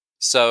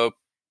 So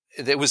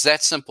it was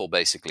that simple,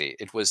 basically.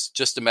 It was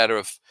just a matter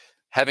of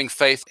having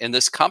faith in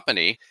this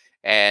company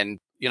and,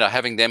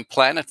 having them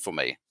plan it for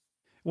me.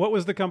 What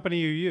was the company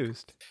you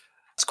used?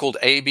 It's called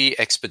AB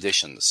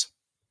Expeditions.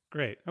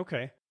 Great.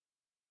 Okay.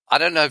 I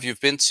don't know if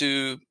you've been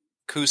to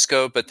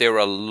Cusco, but there are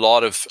a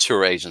lot of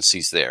tour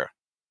agencies there.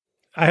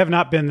 I have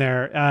not been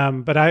there,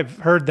 but I've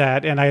heard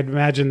that, and I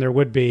imagine there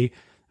would be,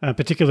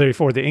 particularly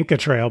for the Inca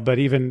Trail, but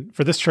even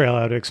for this trail,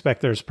 I would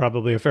expect there's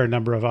probably a fair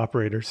number of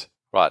operators.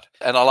 Right.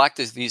 And I like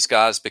these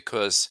guys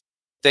because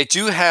they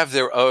do have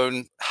their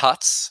own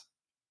huts.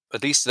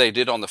 At least they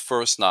did on the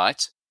first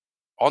night.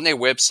 On their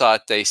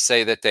website, they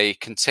say that they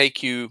can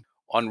take you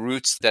on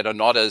routes that are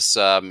not as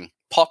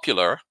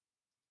popular.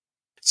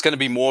 It's going to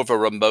be more of a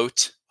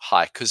remote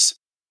hike because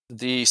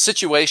the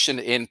situation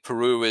in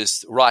Peru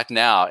is right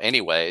now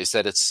anyway, is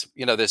that it's,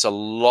 there's a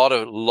lot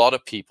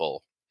of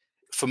people.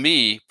 For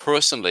me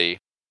personally,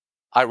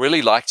 I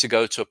really like to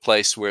go to a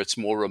place where it's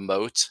more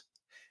remote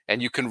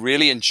and you can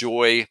really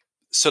enjoy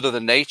sort of the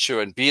nature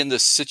and be in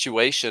this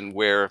situation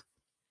where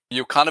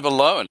you're kind of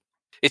alone.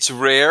 It's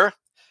rare,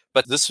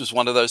 but this was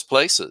one of those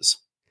places.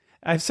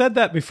 I've said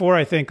that before,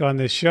 I think, on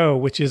this show,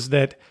 which is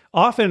that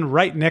often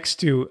right next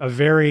to a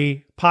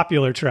very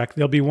popular trek,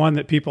 there'll be one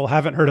that people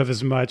haven't heard of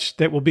as much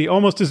that will be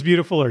almost as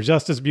beautiful or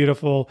just as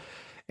beautiful.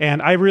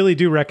 And I really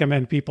do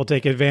recommend people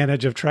take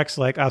advantage of treks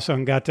like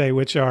Ausangate,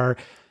 which are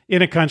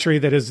in a country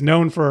that is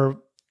known for,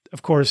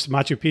 of course,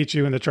 Machu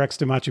Picchu and the treks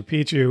to Machu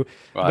Picchu,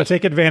 Right. but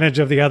take advantage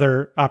of the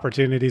other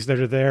opportunities that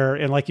are there.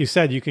 And like you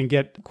said, you can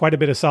get quite a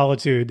bit of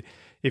solitude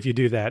if you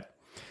do that.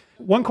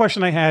 One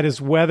question I had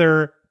is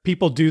whether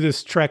people do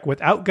this trek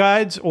without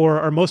guides, or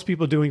are most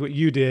people doing what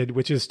you did,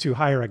 which is to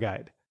hire a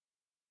guide?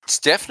 It's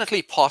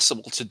definitely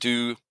possible to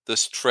do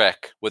this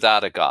trek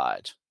without a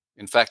guide.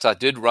 In fact, I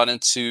did run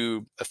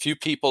into a few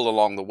people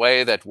along the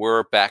way that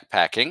were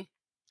backpacking,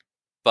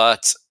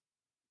 but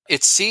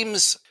it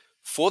seems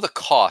for the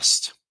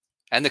cost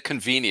and the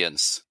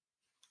convenience,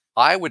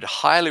 I would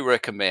highly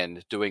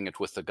recommend doing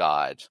it with a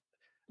guide.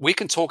 We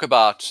can talk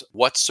about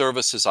what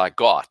services I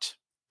got,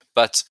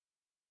 but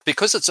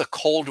because it's a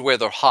cold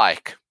weather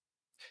hike,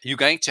 you're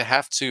going to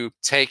have to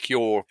take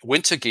your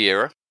winter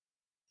gear.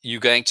 You're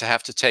going to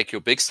have to take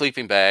your big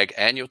sleeping bag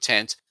and your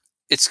tent.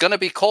 It's going to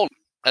be cold.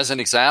 As an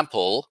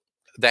example,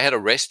 they had a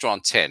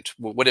restaurant tent,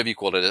 whatever you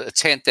call it, a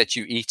tent that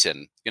you eat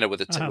in, with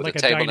with Like a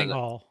a table dining in it.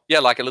 hall. Yeah,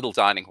 like a little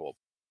dining hall.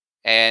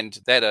 And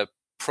they had a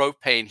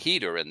propane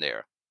heater in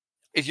there.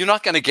 If you're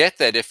not going to get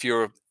that if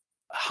you're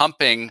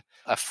humping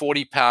a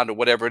 40-pound or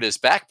whatever it is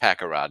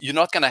backpack around, you're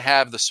not going to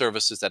have the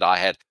services that I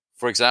had.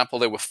 For example,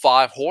 there were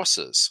 5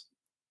 horses.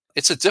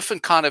 It's a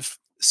different kind of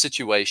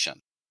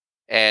situation.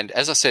 And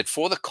as I said,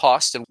 for the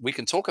cost, and we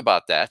can talk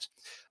about that,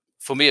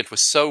 for me, it was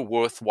so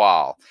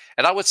worthwhile.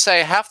 And I would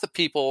say half the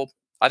people,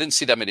 I didn't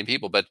see that many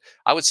people, but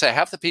I would say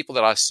half the people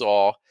that I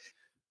saw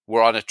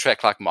were on a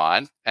trek like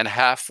mine, and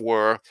half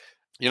were,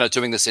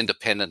 doing this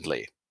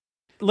independently.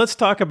 Let's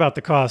talk about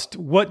the cost.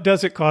 What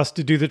does it cost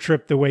to do the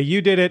trip the way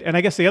you did it? And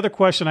I guess the other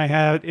question I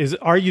had is,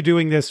 are you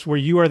doing this where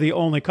you are the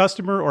only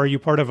customer, or are you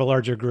part of a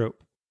larger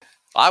group?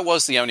 I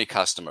was the only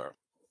customer.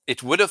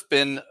 It would have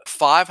been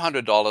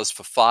 $500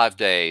 for 5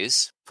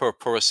 days per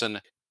person.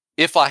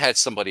 If I had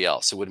somebody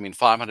else, it would have been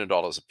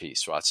 $500 a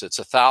piece, right? So it's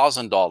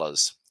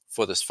 $1,000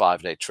 for this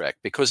 5-day trek.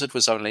 Because it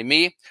was only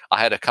me, I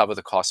had to cover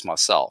the cost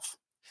myself.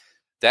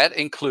 That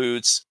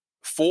includes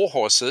 4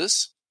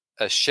 horses,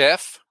 a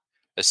chef,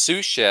 a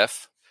sous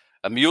chef,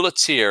 a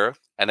muleteer,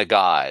 and a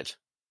guide.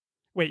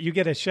 Wait, you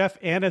get a chef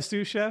and a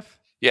sous chef?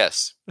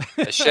 Yes,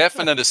 a chef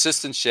and an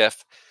assistant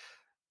chef,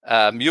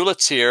 a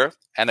muleteer,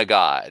 and a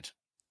guide.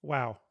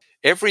 Wow.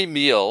 Every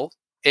meal,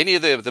 any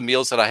of the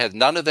meals that I had,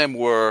 none of them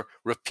were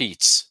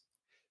repeats.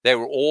 They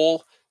were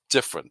all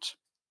different.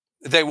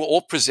 They were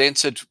all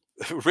presented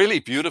really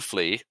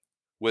beautifully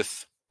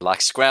with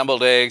like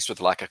scrambled eggs,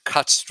 with like a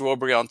cut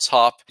strawberry on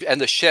top.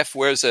 And the chef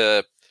wears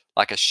a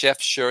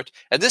chef shirt.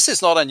 And this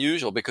is not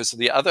unusual because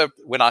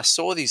when I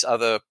saw these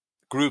other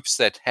groups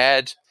that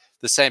had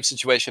the same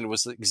situation, it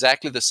was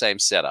exactly the same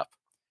setup.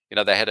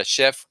 They had a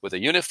chef with a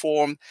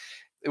uniform.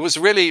 It was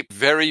really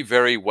very,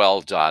 very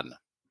well done.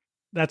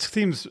 That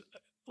seems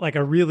like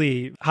a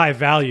really high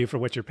value for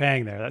what you're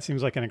paying there. That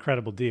seems like an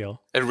incredible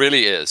deal. It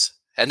really is.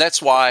 And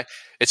that's why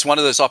it's one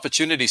of those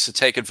opportunities to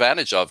take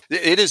advantage of.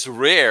 It is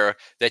rare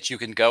that you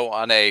can go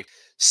on a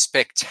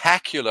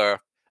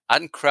spectacular,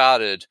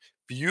 uncrowded,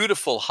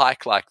 beautiful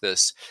hike like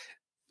this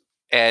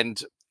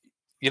and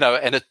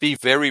it be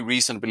very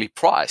reasonably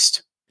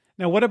priced.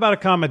 Now, what about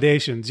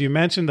accommodations? You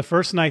mentioned the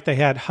first night they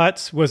had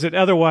huts. Was it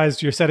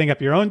otherwise you're setting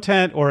up your own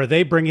tent, or are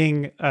they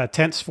bringing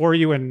tents for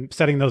you and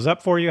setting those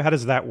up for you? How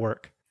does that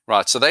work?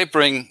 Right. So they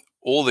bring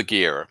all the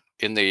gear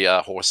in the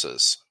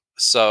horses.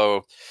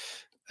 So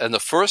in the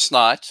first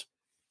night,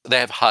 they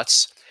have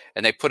huts,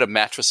 and they put a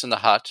mattress in the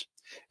hut,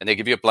 and they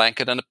give you a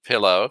blanket and a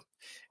pillow,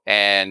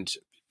 and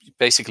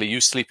basically you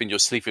sleep in your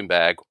sleeping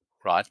bag,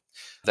 right?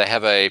 They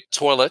have a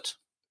toilet.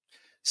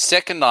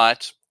 Second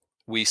night,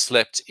 we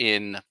slept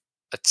in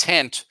a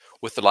tent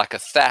with like a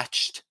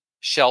thatched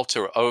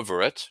shelter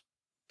over it.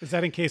 Is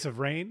that in case of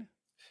rain?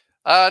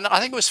 No, I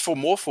think it was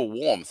more for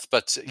warmth,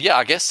 but yeah,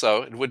 I guess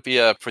so. It would be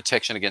a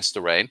protection against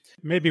the rain.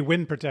 Maybe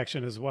wind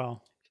protection as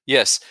well.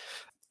 Yes.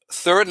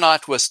 Third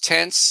night was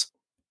tents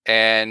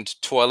and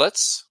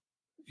toilets,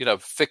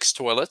 fixed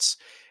toilets.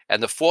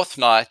 And the fourth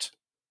night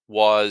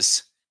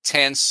was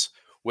tents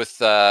with,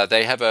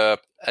 they have a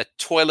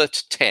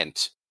toilet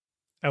tent.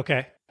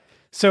 Okay.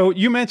 So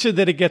you mentioned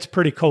that it gets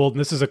pretty cold,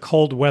 and this is a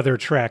cold weather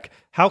trek.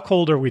 How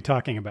cold are we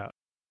talking about?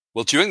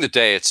 Well, during the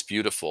day, it's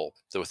beautiful.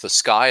 The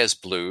sky is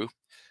blue.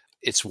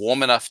 It's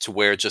warm enough to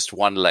wear just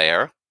one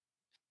layer.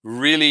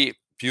 Really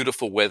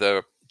beautiful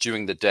weather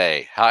during the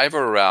day. However,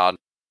 around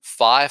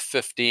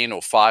 5:15 or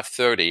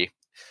 5:30,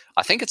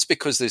 I think it's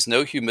because there's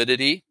no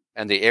humidity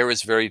and the air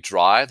is very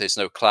dry. There's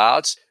no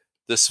clouds.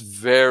 This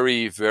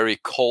very, very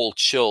cold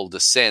chill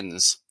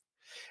descends,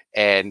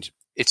 and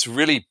it's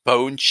really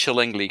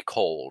bone-chillingly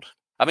cold.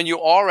 I mean,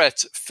 you are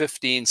at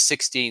 15,000,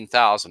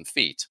 16,000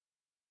 feet,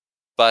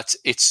 but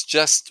it's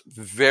just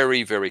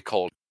very, very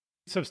cold.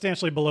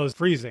 Substantially below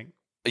freezing.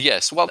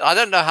 Yes. Well, I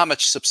don't know how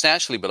much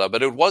substantially below,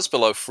 but it was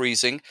below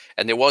freezing,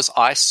 and there was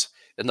ice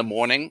in the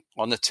morning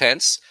on the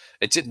tents.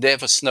 It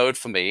never snowed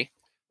for me,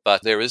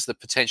 but there is the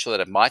potential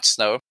that it might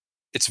snow.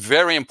 It's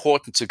very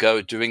important to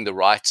go during the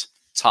right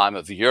time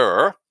of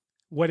year.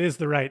 What is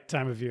the right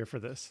time of year for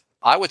this?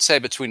 I would say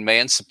between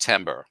May and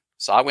September.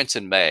 So I went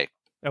in May.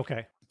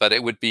 Okay. But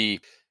it would be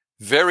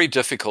very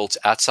difficult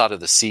outside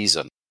of the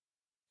season.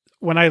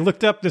 When I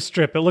looked up this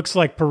trip, it looks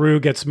like Peru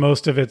gets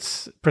most of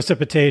its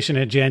precipitation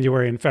in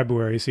January and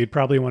February, so you'd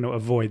probably want to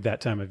avoid that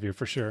time of year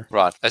for sure.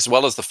 Right. As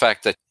well as the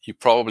fact that you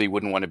probably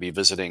wouldn't want to be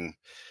visiting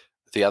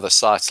the other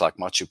sites like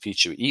Machu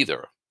Picchu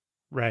either.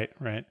 Right.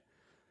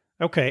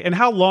 Okay. And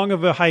how long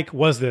of a hike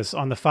was this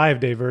on the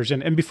 5-day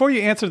version? And before you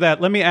answer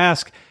that, let me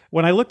ask,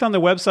 when I looked on the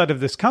website of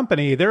this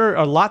company, there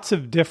are lots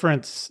of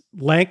different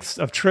lengths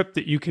of trip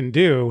that you can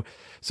do.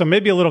 So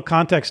maybe a little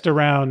context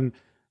around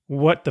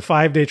what the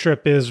 5-day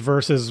trip is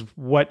versus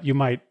what you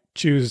might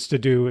choose to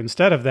do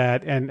instead of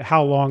that, and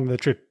how long the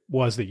trip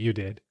was that you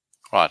did.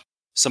 Right.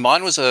 So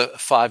mine was a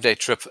 5-day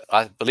trip.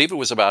 I believe it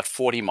was about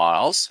 40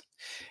 miles,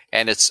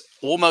 and it's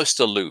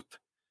almost a loop.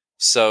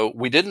 So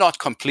we did not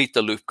complete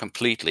the loop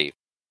completely.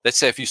 Let's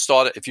say if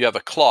you have a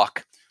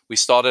clock, we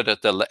started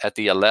at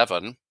the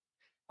 11,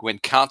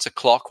 went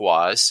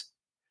counterclockwise,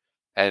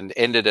 and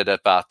ended at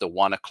about the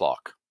 1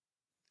 o'clock.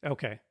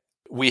 Okay.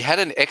 We had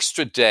an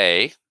extra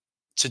day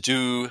to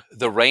do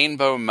the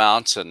Rainbow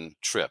Mountain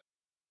trip.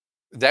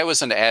 That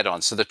was an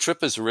add-on. So the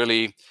trip is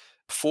really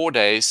 4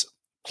 days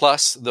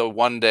plus the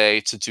 1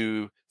 day to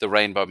do the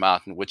Rainbow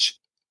Mountain, which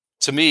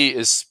to me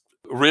is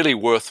really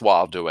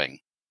worthwhile doing.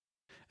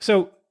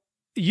 So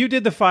you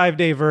did the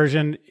 5-day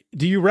version.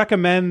 Do you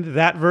recommend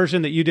that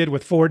version that you did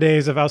with 4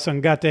 days of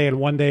Ausangate and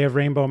 1 day of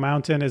Rainbow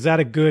Mountain? Is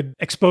that a good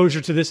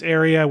exposure to this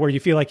area where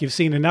you feel like you've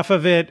seen enough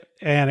of it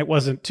and it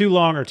wasn't too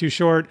long or too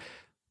short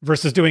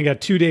versus doing a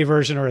 2-day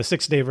version or a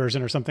 6-day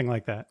version or something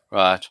like that?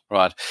 Right.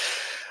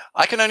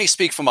 I can only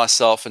speak for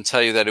myself and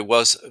tell you that it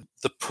was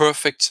the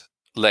perfect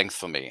length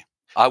for me.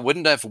 I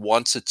wouldn't have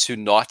wanted to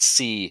not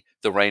see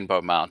the Rainbow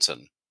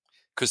Mountain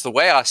because the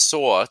way I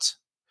saw it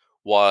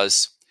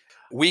was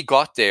we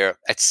got there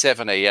at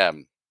 7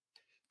 a.m.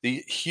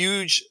 The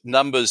huge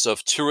numbers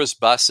of tourist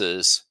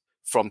buses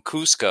from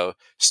Cusco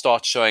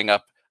start showing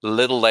up a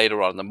little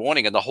later on in the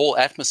morning, and the whole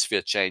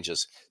atmosphere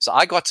changes. So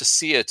I got to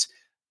see it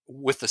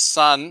with the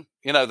sun,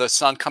 the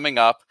sun coming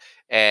up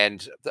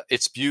and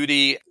its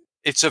beauty.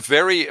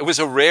 It was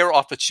a rare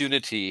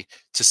opportunity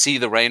to see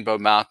the Rainbow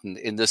Mountain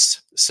in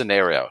this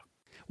scenario.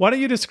 Why don't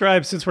you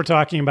describe, since we're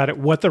talking about it,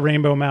 what the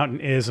Rainbow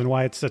Mountain is and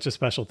why it's such a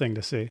special thing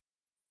to see?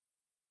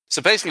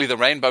 So basically, the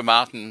Rainbow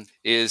Mountain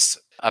is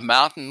a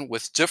mountain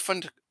with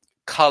different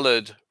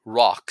colored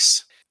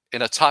rocks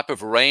in a type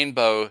of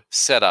rainbow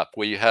setup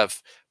where you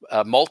have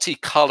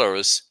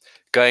multi-colors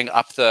going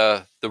up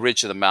the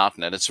ridge of the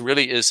mountain. And it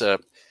really is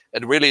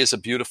a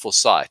beautiful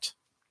sight.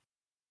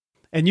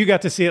 And you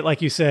got to see it,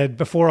 like you said,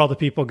 before all the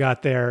people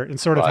got there and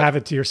sort of have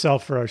it to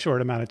yourself for a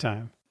short amount of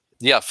time.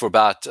 Yeah, for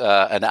about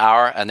an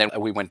hour, and then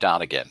we went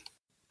down again.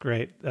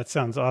 Great. That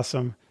sounds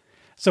awesome.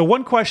 So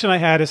one question I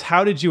had is,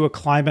 how did you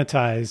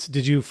acclimatize?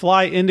 Did you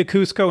fly into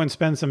Cusco and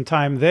spend some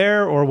time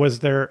there, or were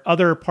there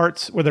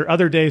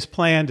other days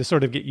planned to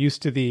sort of get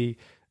used to the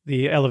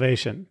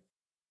elevation?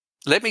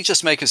 Let me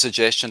just make a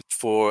suggestion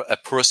for a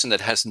person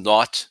that has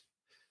not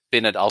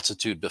been at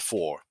altitude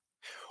before.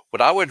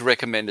 What I would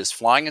recommend is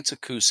flying into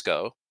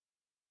Cusco,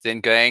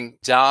 then going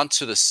down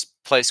to this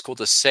place called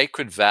the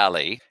Sacred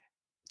Valley,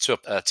 to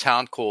a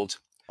town called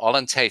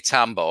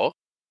Ollantaytambo,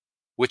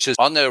 which is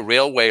on the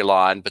railway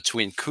line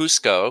between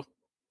Cusco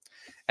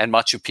and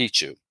Machu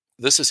Picchu.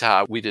 This is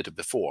how we did it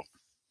before.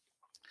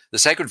 The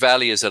Sacred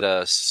Valley is at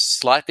a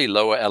slightly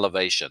lower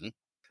elevation,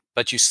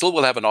 but you still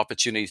will have an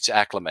opportunity to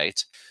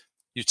acclimate.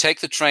 You take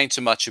the train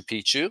to Machu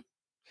Picchu.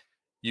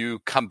 You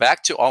come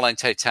back to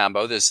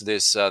Ollantaytambo.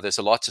 There's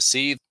a lot to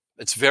see.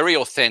 It's very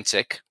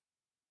authentic.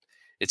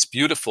 It's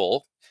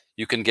beautiful.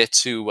 You can get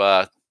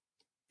to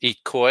eat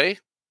koi.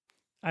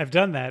 I've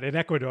done that in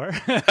Ecuador.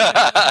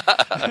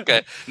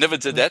 Okay, never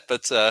did that,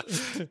 but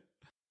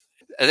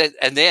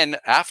and then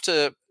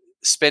after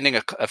spending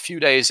a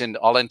few days in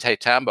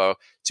Ollantaytambo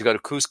to go to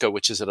Cusco,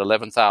 which is at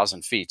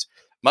 11,000 feet,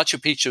 Machu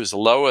Picchu is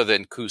lower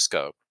than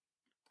Cusco.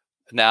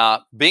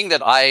 Now, being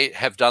that I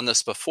have done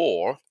this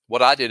before,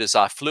 what I did is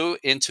I flew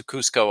into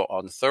Cusco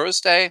on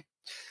Thursday.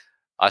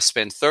 I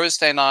spent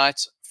Thursday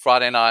night,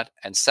 Friday night,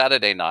 and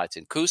Saturday night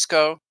in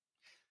Cusco.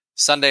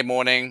 Sunday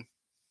morning,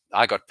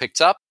 I got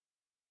picked up.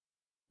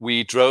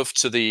 We drove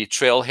to the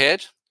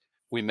trailhead.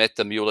 We met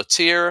the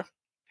muleteer,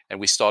 and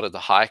we started the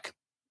hike.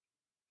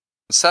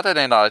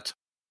 Saturday night,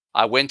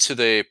 I went to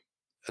the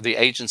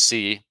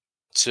agency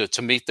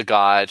to meet the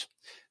guide,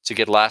 to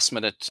get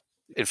last-minute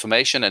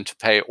information, and to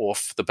pay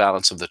off the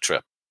balance of the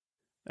trip.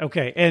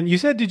 Okay. And you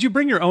said, did you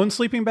bring your own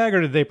sleeping bag,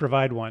 or did they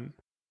provide one?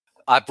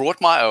 I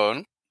brought my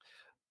own.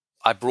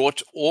 I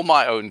brought all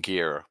my own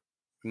gear,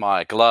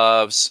 my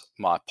gloves,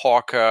 my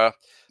parka,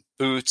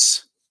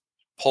 boots,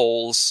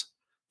 poles,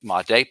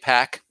 my day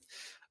pack.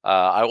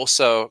 I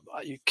also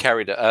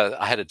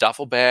I had a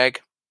duffel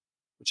bag,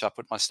 which I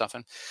put my stuff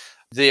in.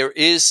 There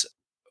is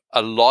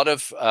a lot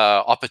of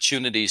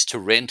opportunities to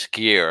rent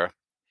gear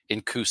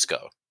in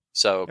Cusco.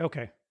 So,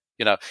 Okay.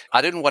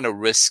 I didn't want to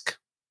risk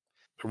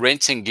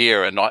renting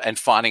gear and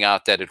finding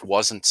out that it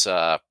wasn't,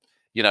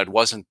 it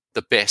wasn't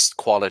the best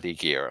quality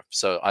gear.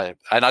 So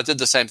I did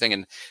the same thing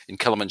in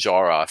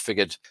Kilimanjaro. I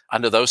figured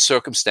under those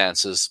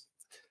circumstances,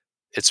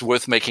 it's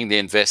worth making the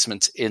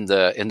investment in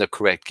the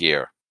correct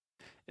gear.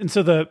 And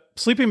so the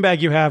sleeping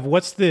bag you have,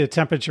 what's the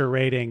temperature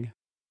rating?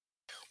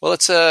 Well,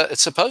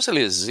 it's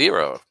supposedly a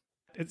 0.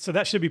 So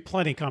that should be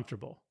plenty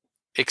comfortable.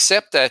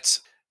 Except that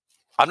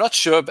I'm not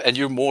sure, and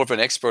you're more of an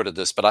expert at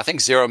this, but I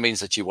think 0 means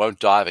that you won't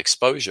die of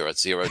exposure at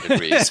 0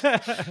 degrees.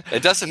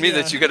 It doesn't mean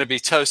that you're going to be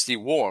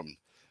toasty warm.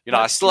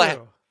 That's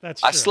true.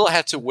 I still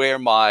had to wear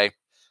my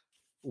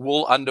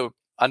wool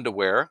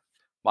underwear,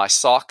 my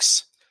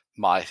socks,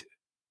 my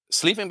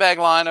sleeping bag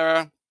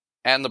liner,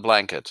 and the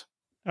blanket.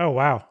 Oh,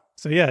 wow.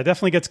 So yeah, it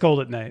definitely gets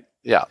cold at night.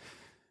 Yeah.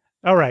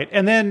 All right.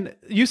 And then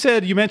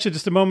you mentioned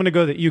just a moment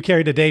ago that you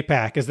carried a day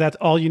pack. Is that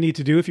all you need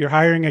to do? If you're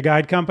hiring a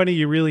guide company,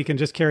 you really can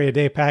just carry a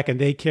day pack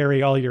and they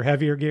carry all your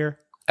heavier gear?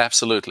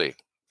 Absolutely.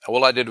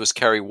 All I did was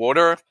carry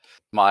water,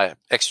 my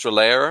extra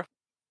layer,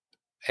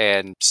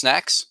 and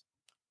snacks,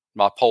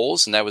 my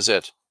poles, and that was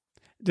it.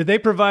 Did they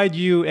provide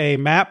you a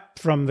map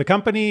from the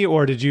company,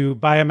 or did you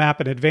buy a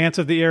map in advance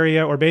of the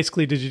area, or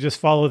basically did you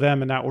just follow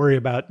them and not worry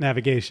about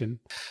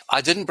navigation?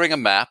 I didn't bring a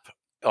map.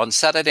 On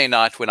Saturday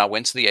night, when I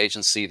went to the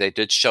agency, they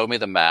did show me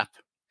the map,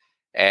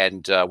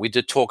 and we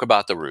did talk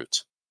about the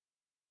route.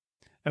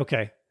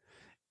 Okay.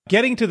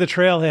 Getting to the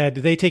trailhead,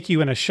 did they take you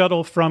in a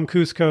shuttle from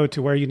Cusco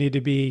to where you need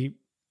to be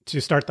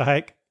to start the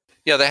hike?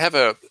 Yeah, they have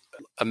a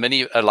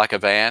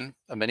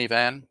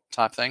minivan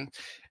type thing,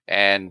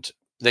 and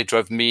they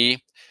drove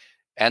me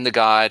and the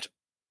guide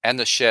and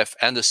the chef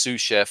and the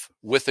sous chef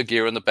with the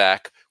gear in the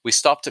back. We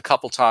stopped a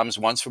couple times,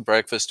 once for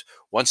breakfast,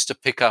 once to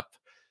pick up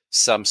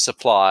some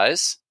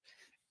supplies.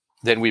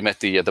 Then we met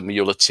the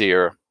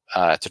muleteer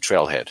at the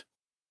trailhead.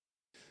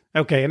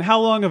 Okay, and how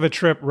long of a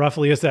trip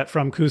roughly is that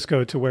from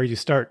Cusco to where you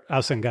start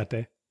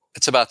Ausangate?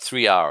 It's about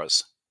 3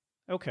 hours.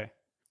 Okay.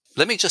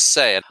 Let me just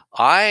say it.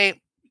 I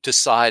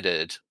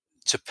decided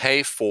to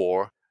pay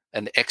for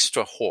an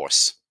extra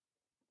horse.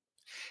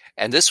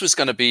 And this was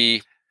going to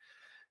be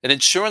an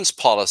insurance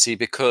policy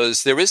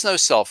because there is no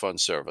cell phone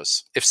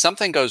service. If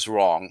something goes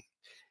wrong,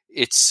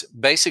 it's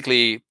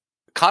basically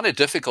kind of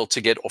difficult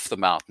to get off the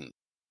mountain,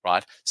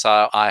 right?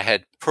 So I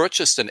had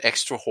purchased an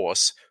extra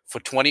horse for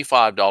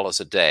 $25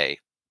 a day.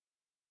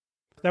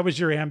 That was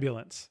your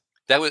ambulance.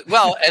 That was,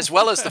 well, as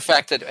well as the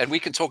fact that, and we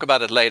can talk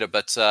about it later,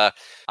 but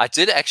I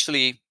did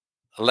actually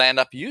land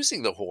up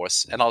using the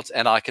horse,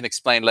 and I can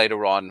explain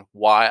later on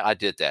why I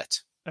did that.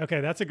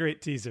 Okay, that's a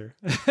great teaser.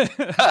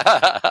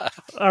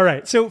 All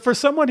right. So for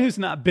someone who's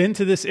not been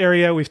to this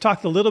area, we've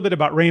talked a little bit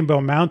about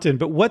Rainbow Mountain,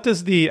 but what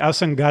does the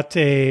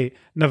Ausangate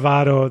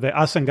Nevado, the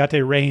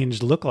Ausangate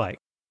Range look like?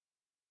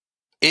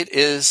 It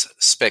is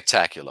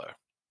spectacular.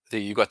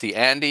 You've got the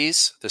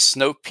Andes, the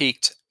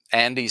snow-peaked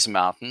Andes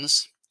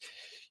Mountains.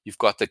 You've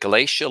got the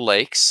glacial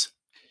lakes.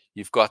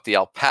 You've got the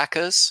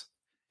alpacas,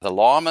 the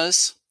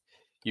llamas.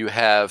 You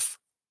have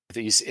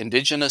these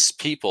indigenous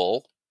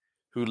people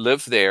who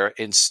live there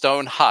in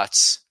stone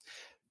huts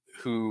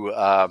who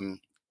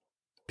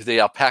the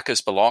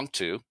alpacas belong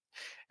to.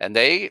 And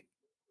they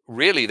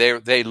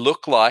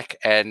look like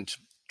and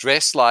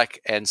dress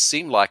like and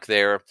seem like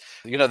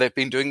they've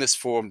been doing this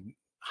for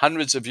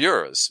hundreds of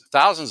years,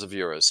 thousands of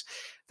years.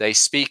 They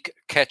speak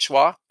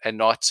Quechua and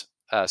not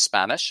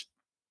Spanish.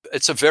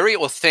 It's a very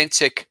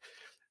authentic,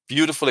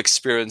 beautiful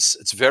experience.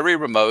 It's very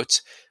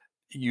remote.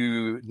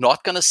 You're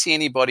not going to see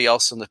anybody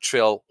else on the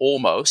trail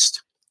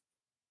almost.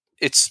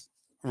 It's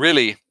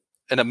really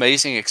an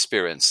amazing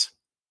experience.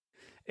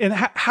 And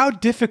how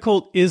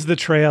difficult is the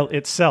trail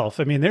itself?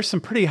 I mean, there's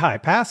some pretty high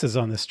passes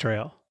on this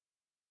trail.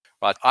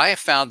 Right. I have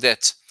found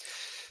that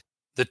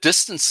the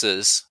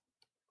distances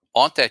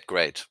aren't that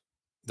great.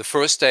 The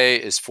first day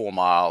is 4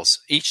 miles.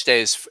 Each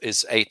day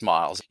is 8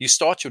 miles. You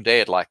start your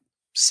day at like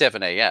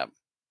 7 a.m.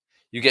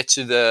 You get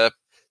to the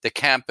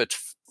camp at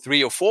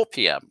 3 or 4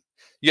 p.m.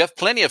 You have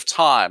plenty of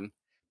time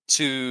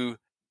to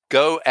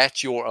go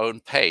at your own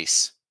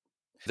pace.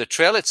 The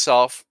trail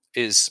itself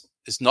is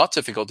not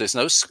difficult.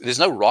 There's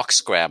no rock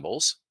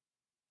scrambles.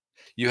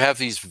 You have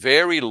these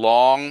very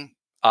long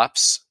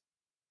ups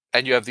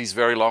and you have these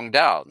very long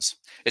downs.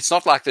 It's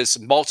not like there's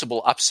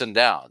multiple ups and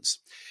downs.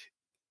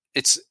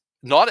 It's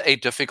not a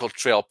difficult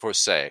trail per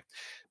se.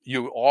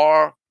 You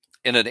are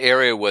in an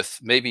area with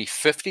maybe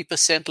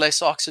 50%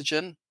 less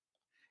oxygen.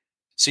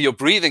 So your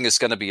breathing is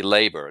going to be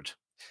labored.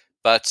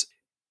 But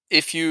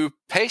if you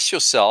pace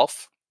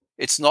yourself,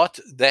 it's not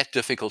that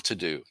difficult to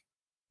do.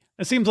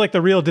 It seems like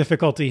the real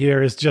difficulty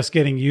here is just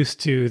getting used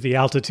to the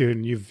altitude,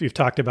 and you've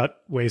talked about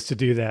ways to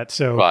do that.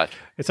 So right.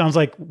 It sounds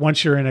like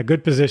once you're in a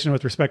good position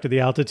with respect to the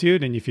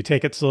altitude, and if you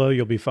take it slow,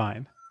 you'll be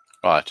fine.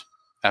 Right.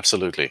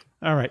 Absolutely.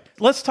 All right.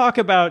 Let's talk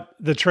about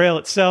the trail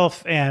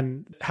itself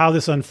and how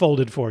this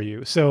unfolded for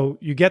you. So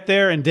you get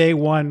there and day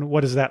one,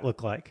 what does that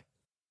look like?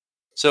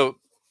 So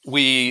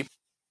we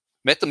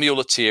met the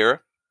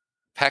muleteer,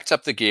 packed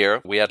up the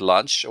gear. We had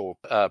lunch or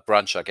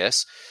brunch, I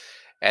guess.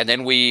 And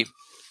then we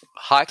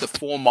hiked the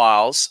 4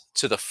 miles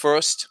to the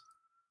first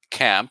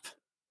camp,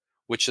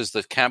 which is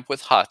the camp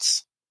with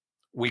huts.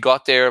 We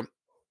got there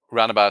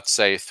around about,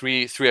 say,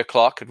 3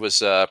 o'clock. It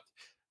was,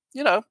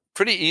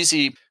 pretty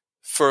easy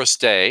first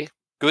day,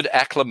 good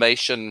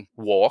acclimation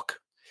walk.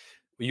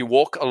 You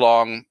walk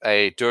along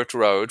a dirt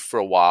road for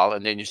a while,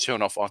 and then you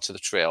turn off onto the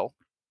trail.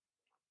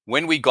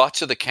 When we got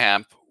to the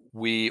camp,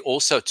 we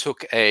also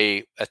took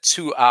a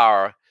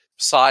 2-hour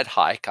side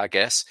hike, I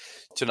guess,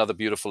 to another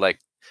beautiful lake.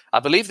 I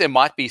believe there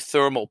might be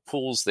thermal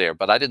pools there,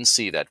 but I didn't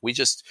see that.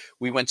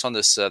 We went on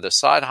this the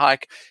side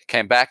hike,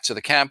 came back to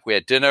the camp, we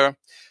had dinner,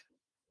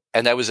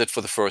 and that was it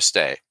for the first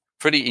day.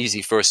 Pretty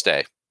easy first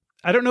day.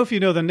 I don't know if you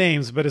know the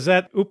names, but is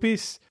that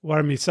Upis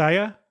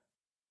Warmisaya?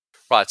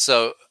 Right.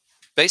 So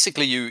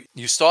basically,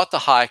 you start the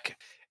hike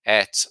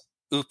at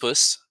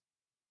Upis,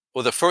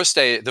 or the first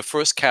day, the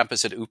first camp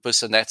is at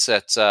Upis, and that's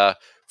at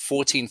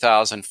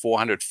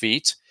 14,400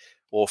 feet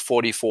or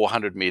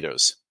 4,400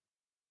 meters.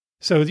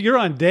 So you're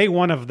on day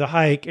one of the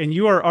hike, and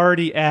you are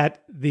already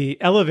at the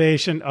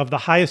elevation of the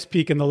highest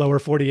peak in the lower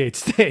 48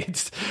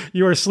 states.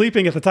 You are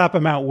sleeping at the top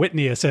of Mount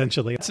Whitney,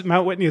 essentially.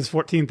 Mount Whitney is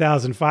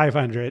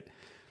 14,500,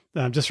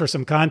 just for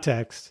some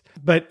context.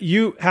 But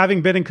you,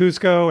 having been in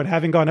Cusco and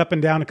having gone up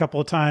and down a couple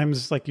of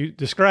times, like you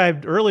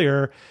described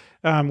earlier,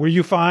 were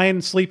you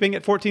fine sleeping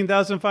at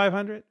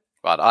 14,500?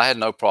 Right. I had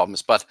no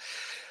problems, but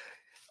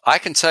I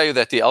can tell you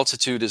that the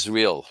altitude is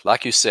real.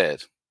 Like you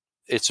said,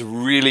 it's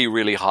really,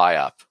 really high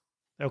up.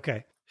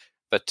 Okay.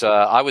 But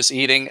I was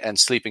eating and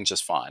sleeping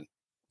just fine.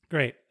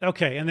 Great.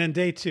 Okay. And then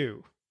day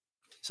two.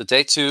 So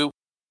day two,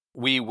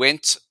 we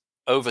went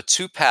over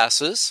 2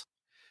 passes.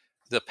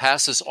 The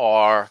passes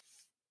are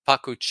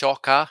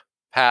Pakuchoka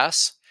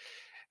Pass,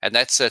 and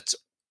that's at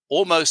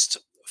almost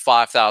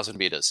 5,000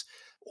 meters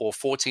or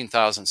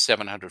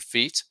 14,700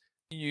 feet.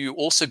 You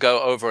also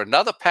go over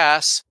another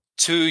pass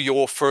to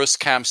your first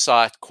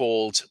campsite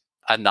called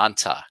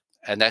Ananta,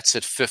 and that's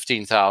at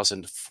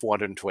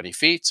 15,420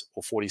 feet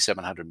or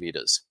 4,700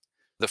 meters.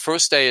 The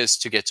first day is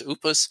to get to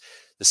Upis.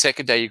 The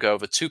second day, you go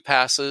over 2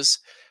 passes.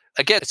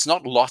 Again, it's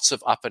not lots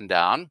of up and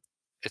down.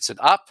 It's an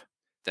up,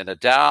 then a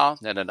down,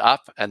 then an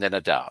up, and then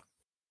a down.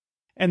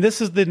 And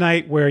this is the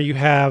night where you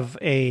have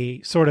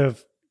a sort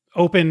of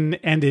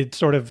open-ended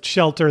sort of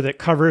shelter that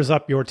covers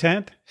up your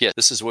tent? Yeah,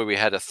 this is where we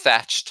had a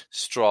thatched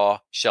straw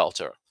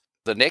shelter.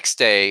 The next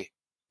day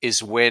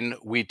is when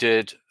we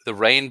did the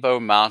Rainbow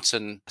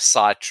Mountain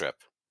side trip.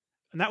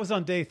 And that was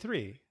on day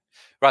 3.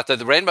 Right, the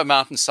Rainbow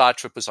Mountain side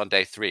trip was on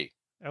day 3.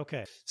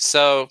 Okay.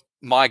 So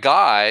my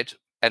guide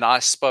and I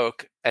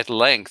spoke at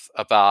length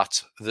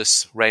about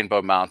this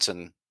Rainbow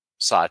Mountain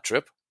side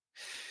trip.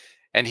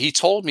 And he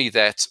told me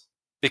that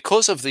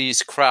because of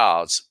these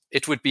crowds,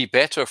 it would be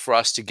better for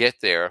us to get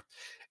there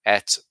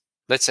at,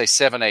 let's say,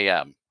 7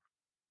 a.m.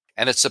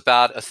 And it's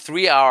about a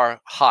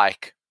 3-hour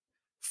hike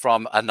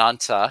from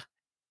Ananta.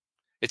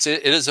 It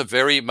is a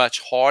very much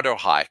harder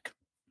hike.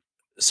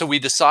 So we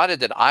decided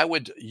that I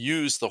would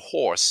use the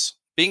horse,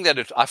 being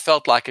that I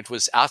felt like it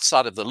was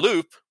outside of the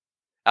loop,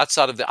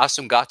 outside of the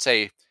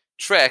Ausangate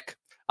trek.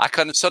 I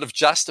couldn't sort of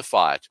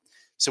justify it.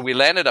 So we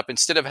landed up,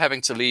 instead of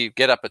having to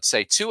get up at,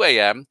 say, 2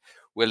 a.m.,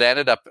 we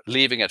landed up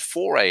leaving at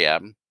 4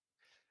 a.m.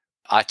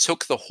 I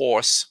took the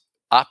horse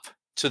up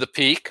to the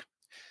peak,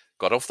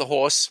 got off the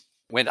horse,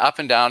 went up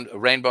and down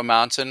Rainbow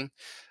Mountain,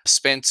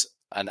 spent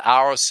an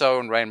hour or so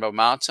in Rainbow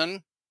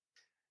Mountain,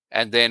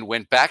 and then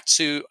went back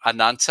to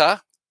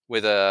Ananta,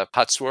 where the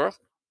huts were,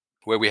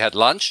 where we had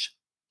lunch,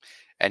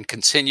 and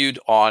continued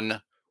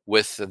on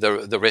with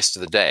the rest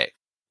of the day.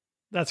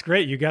 That's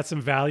great. You got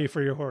some value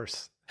for your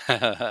horse.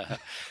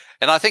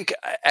 And I think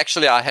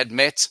actually I had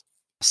met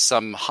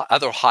some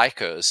other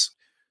hikers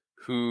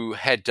who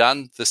had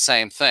done the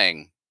same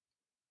thing.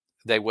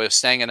 They were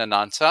staying in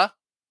Ananta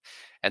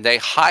and they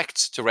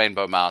hiked to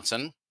Rainbow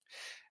Mountain,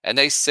 and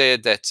they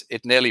said that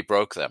it nearly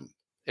broke them.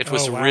 It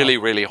was really,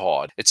 really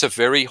hard. It's a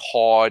very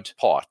hard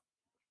part.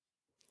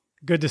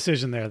 Good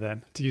decision there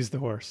then to use the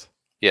horse.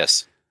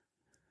 Yes.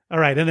 All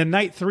right. And then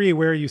night 3,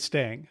 where are you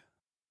staying?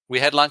 We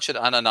had lunch at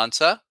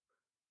Ananta.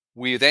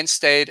 We then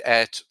stayed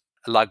at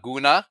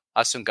Laguna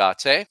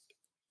Ausangate.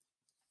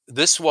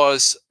 This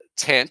was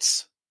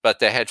tents, but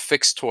they had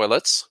fixed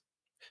toilets.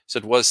 So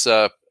it was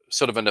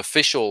sort of an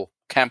official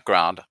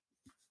campground.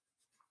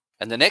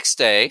 And the next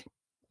day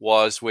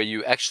was where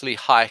you actually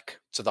hike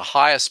to the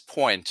highest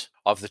point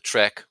of the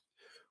trek,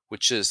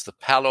 which is the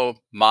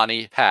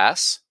Palomani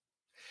Pass.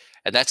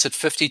 And that's at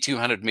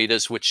 5,200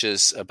 meters, which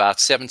is about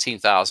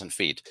 17,000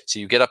 feet. So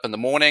you get up in the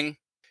morning,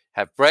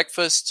 have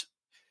breakfast,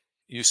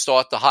 you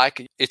start the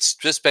hike. It's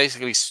just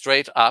basically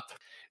straight up.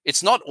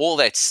 It's not all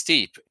that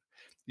steep.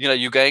 You know,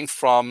 you're going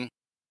from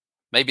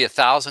maybe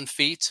 1,000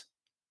 feet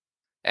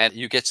and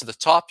you get to the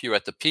top, you're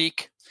at the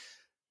peak.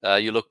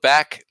 You look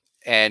back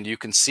and you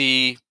can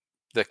see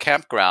the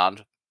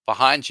campground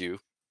behind you,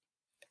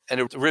 and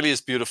it really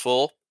is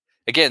beautiful.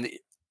 Again,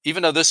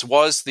 even though this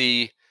was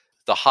the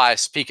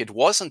highest peak, it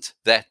wasn't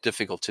that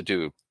difficult to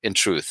do, in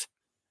truth.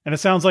 And it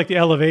sounds like the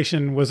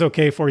elevation was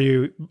okay for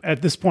you.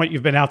 At this point,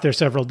 you've been out there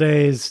several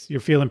days. You're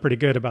feeling pretty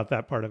good about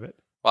that part of it.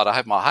 But I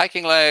have my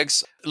hiking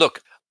legs.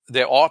 Look,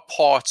 there are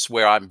parts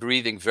where I'm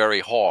breathing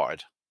very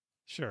hard.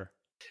 Sure.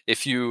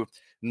 If you're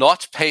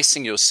not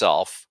pacing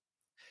yourself,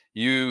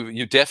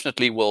 you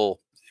definitely will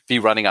be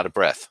running out of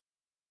breath.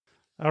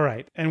 All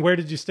right. And where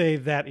did you stay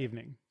that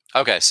evening?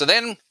 Okay, so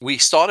then we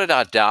started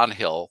our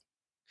downhill,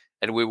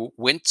 and we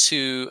went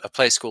to a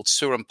place called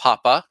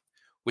Surampapa,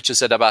 which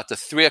is at about the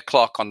 3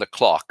 o'clock on the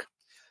clock,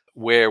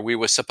 where we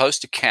were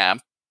supposed to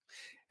camp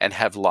and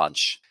have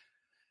lunch.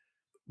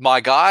 My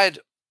guide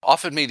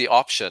offered me the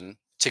option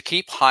to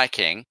keep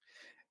hiking,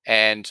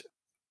 and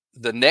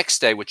the next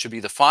day, which would be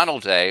the final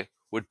day,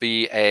 would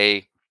be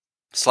a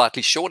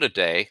slightly shorter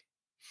day.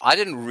 I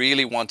didn't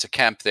really want to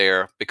camp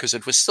there because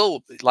it was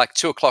still like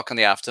 2 o'clock in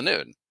the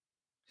afternoon.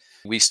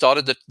 We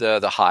started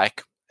the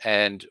hike,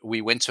 and we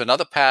went to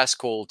another pass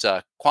called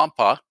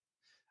Kwampa,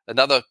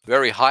 another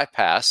very high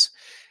pass,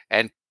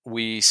 and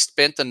we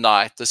spent the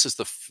night. This is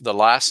the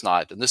last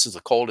night, and this is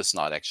the coldest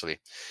night actually,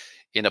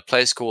 in a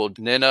place called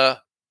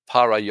Nina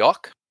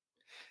Parayok,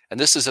 and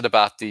this is at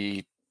about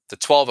the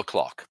 12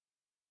 o'clock.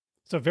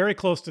 So very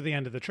close to the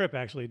end of the trip,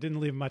 actually. Didn't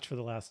leave much for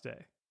the last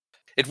day.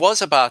 It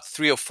was about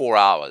 3 or 4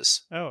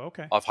 hours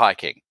of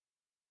hiking.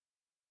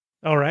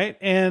 All right.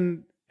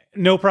 And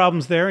no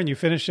problems there, and you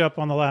finish up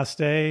on the last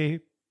day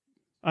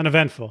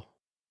uneventful.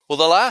 Well,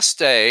 the last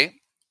day,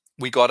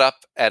 we got up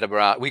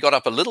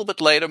a little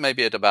bit later,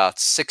 maybe at about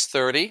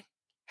 6:30,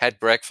 had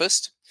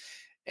breakfast,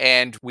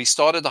 and we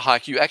started the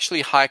hike. You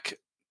actually hike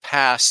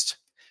past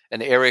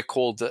an area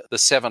called the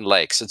Seven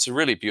Lakes. It's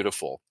really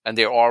beautiful, and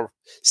there are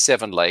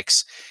 7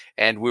 lakes,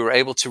 and we were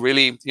able to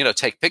really,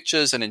 take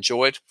pictures and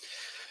enjoy it.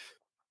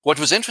 What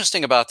was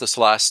interesting about this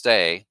last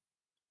day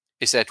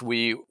is that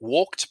we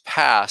walked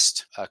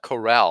past a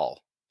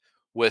corral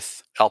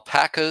with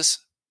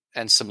alpacas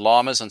and some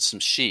llamas and some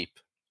sheep.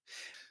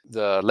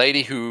 The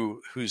lady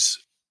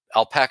whose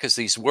alpacas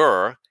these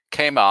were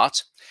came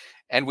out,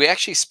 and we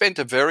actually spent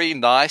a very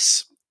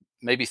nice,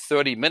 maybe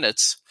 30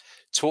 minutes,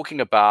 talking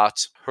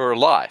about her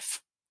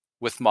life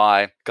with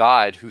my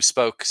guide who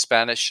spoke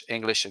Spanish,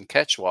 English, and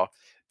Quechua,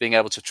 being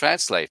able to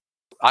translate.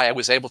 I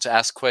was able to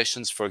ask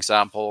questions, for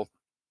example,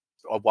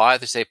 why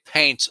do they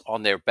paint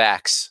on their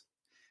backs?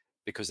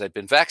 Because they've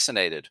been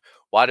vaccinated.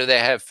 Why do they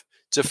have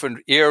different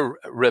ear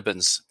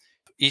ribbons?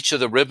 Each of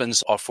the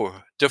ribbons are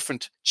for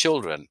different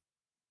children.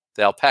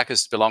 The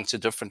alpacas belong to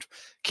different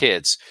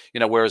kids.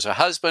 Whereas her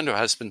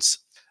husband's,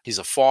 he's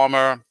a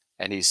farmer,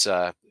 and he's,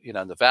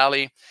 in the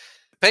valley.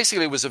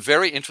 Basically, it was a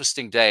very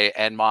interesting day,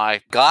 and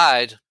my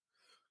guide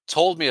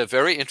told me a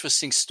very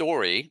interesting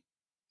story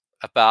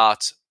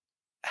about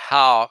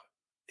how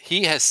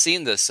he has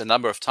seen this a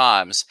number of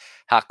times,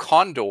 how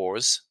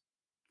condors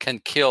can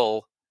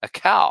kill a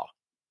cow.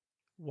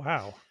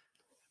 Wow.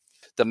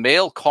 The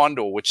male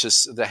condor,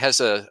 that has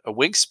a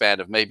wingspan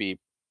of maybe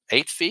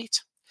 8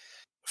 feet,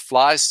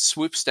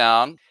 swoops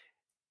down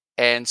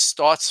and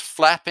starts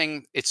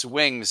flapping its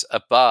wings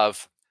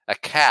above a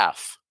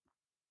calf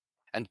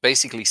and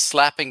basically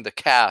slapping the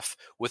calf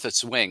with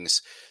its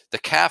wings. The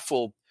calf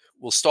will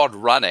start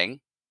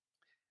running,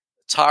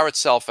 tire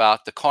itself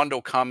out. The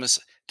condor comes,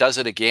 does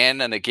it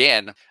again and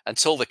again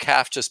until the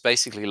calf just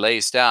basically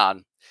lays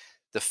down.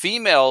 The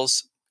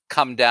females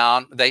come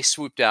down, they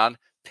swoop down,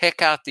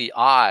 peck out the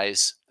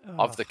eyes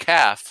of the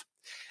calf,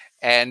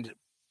 and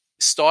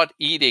start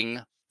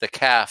eating the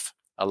calf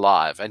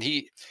alive. And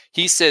he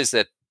says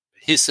that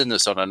he's seen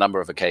this on a number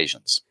of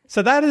occasions.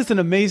 So that is an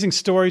amazing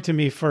story to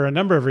me for a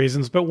number of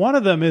reasons, but one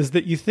of them is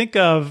that you think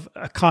of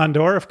a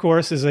condor, of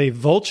course, as a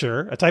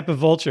vulture, a type of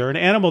vulture, an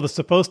animal that's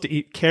supposed to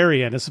eat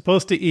carrion, is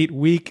supposed to eat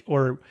weak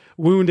or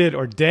wounded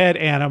or dead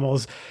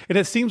animals. And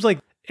it seems like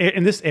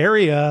in this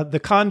area, the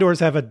condors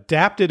have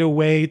adapted a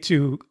way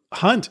to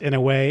hunt in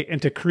a way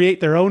and to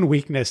create their own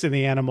weakness in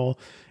the animal,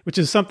 which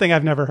is something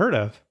I've never heard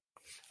of.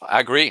 I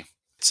agree.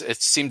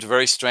 It seemed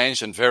very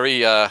strange and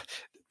very,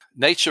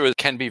 nature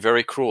can be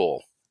very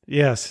cruel.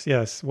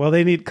 Yes. Well,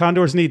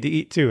 condors need to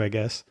eat too, I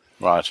guess.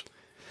 Right.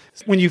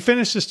 When you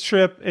finish this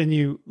trip and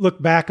you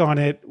look back on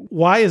it,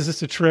 why is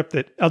this a trip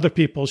that other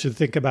people should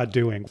think about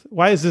doing?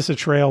 Why is this a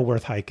trail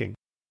worth hiking?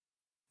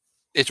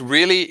 It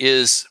really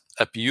is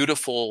a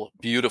beautiful,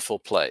 beautiful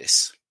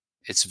place.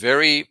 It's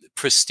very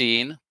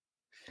pristine.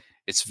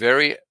 It's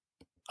very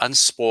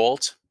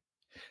unspoilt.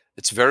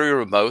 It's very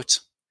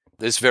remote.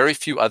 There's very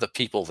few other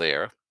people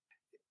there.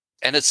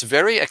 And it's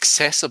very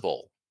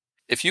accessible.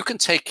 If you can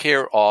take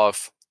care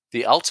of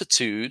the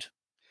altitude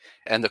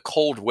and the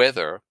cold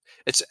weather,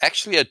 it's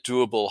actually a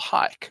doable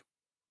hike.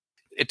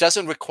 It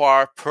doesn't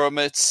require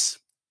permits.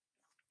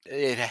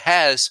 It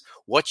has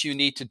what you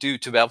need to do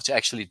to be able to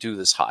actually do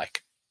this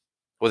hike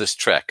or this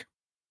trek.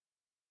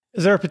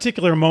 Is there a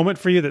particular moment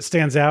for you that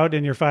stands out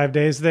in your 5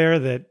 days there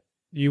that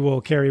you will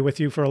carry with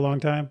you for a long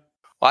time?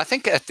 Well, I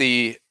think at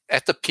the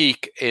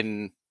peak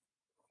in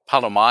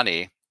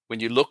Palomani, when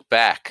you look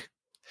back,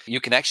 you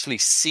can actually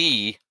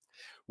see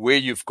where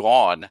you've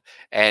gone,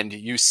 and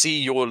you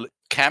see your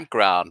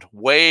campground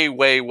way,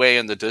 way, way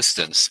in the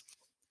distance.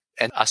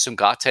 And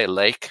Ausangate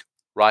Lake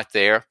right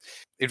there.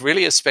 It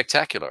really is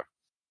spectacular.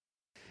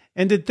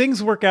 And did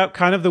things work out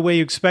kind of the way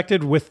you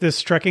expected with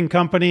this trekking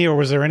company, or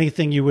was there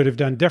anything you would have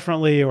done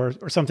differently or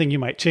something you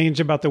might change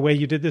about the way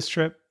you did this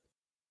trip?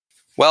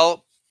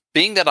 Well,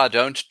 being that I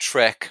don't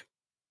trek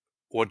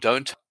or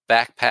don't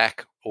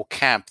backpack or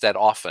camp that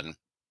often,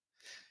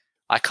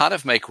 I kind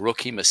of make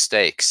rookie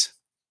mistakes.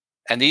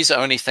 And these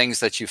are only things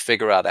that you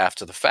figure out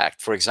after the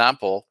fact. For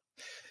example,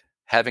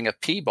 having a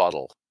pee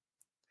bottle,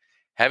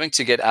 having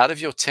to get out of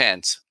your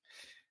tent,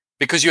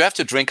 because you have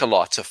to drink a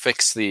lot to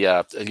fix the,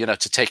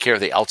 to take care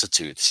of the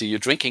altitude. So you're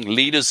drinking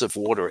liters of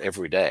water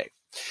every day.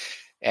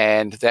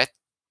 And that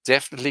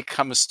definitely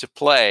comes to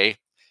play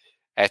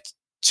at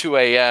 2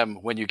 a.m.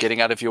 when you're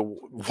getting out of your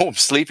warm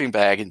sleeping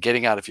bag and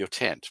getting out of your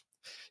tent.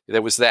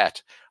 There was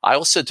that. I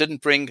also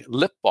didn't bring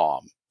lip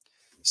balm.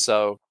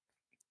 So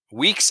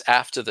weeks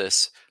after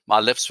this, my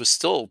lips were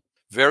still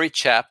very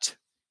chapped,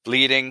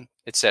 bleeding,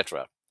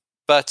 etc.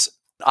 But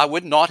I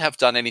would not have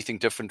done anything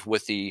different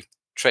with the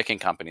trekking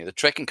company. The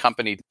trekking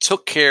company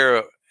took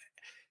care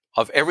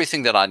of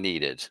everything that I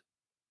needed.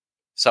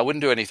 So I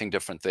wouldn't do anything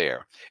different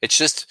there. It's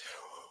just,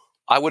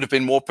 I would have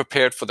been more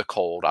prepared for the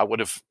cold.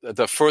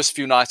 The first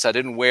few nights, I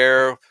didn't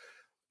wear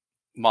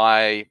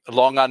my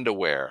long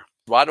underwear.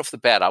 Right off the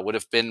bat, I would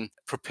have been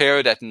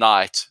prepared at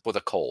night for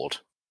the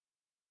cold.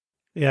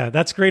 Yeah,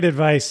 that's great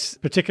advice,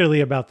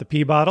 particularly about the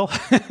pee bottle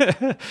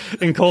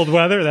in cold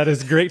weather. That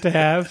is great to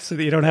have so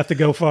that you don't have to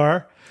go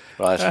far.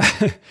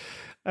 Right.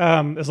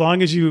 As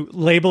long as you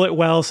label it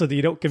well so that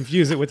you don't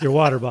confuse it with your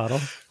water bottle.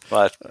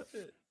 Right.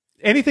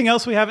 Anything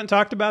else we haven't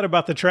talked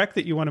about the trek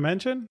that you want to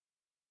mention?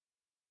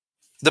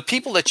 The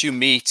people that you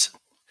meet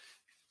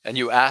and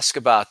you ask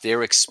about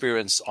their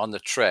experience on the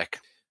trek,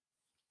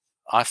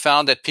 I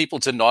found that people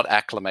did not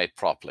acclimate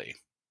properly.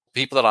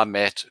 People that I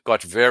met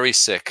got very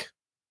sick.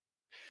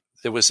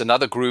 There was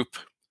another group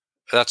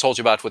that I told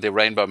you about with the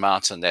Rainbow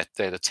Mountain that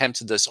had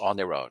attempted this on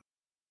their own.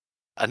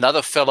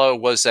 Another fellow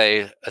was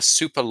a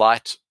super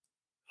light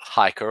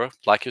hiker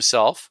like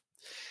yourself.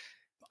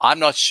 I'm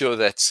not sure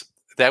that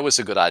was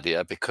a good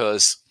idea,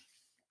 because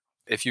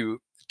if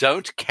you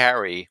don't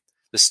carry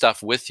the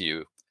stuff with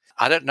you,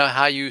 I don't know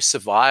how you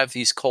survive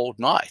these cold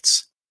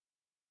nights.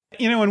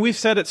 And we've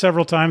said it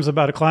several times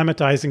about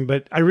acclimatizing,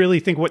 but I really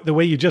think the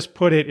way you just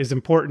put it is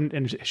important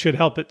and should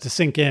help it to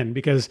sink in,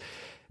 because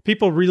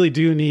people really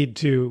do need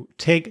to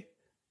take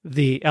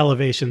the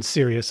elevation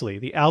seriously.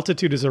 The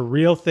altitude is a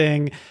real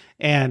thing,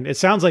 and it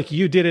sounds like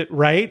you did it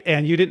right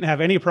and you didn't have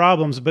any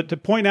problems, but to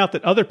point out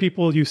that other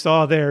people you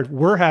saw there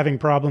were having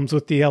problems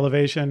with the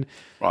elevation,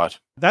 right?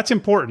 That's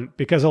important,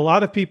 because a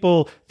lot of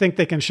people think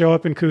they can show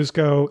up in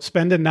Cuzco,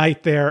 spend a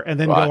night there, and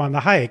then go on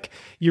the hike.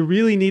 You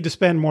really need to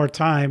spend more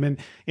time. And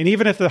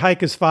even if the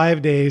hike is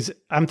 5 days,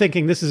 I'm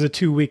thinking this is a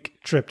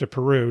 2-week trip to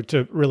Peru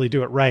to really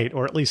do it right,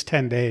 or at least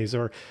 10 days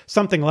or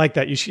something like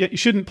that. You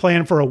shouldn't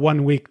plan for a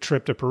 1-week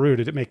trip to Peru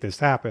to make this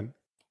happen.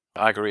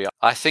 I agree.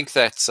 I think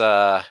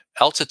that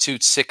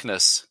altitude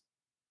sickness,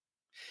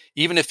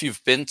 even if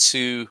you've been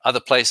to other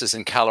places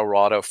in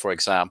Colorado, for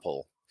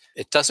example,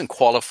 it doesn't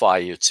qualify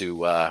you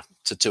to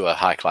do a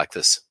hike like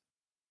this.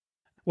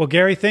 Well,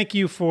 Gary, thank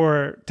you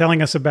for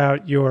telling us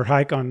about your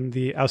hike on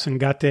the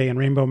Ausangate and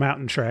Rainbow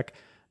Mountain Trek.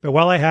 But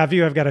while I have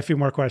you, I've got a few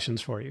more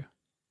questions for you.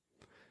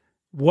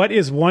 What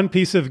is one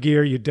piece of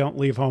gear you don't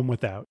leave home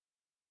without?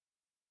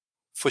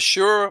 For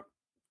sure,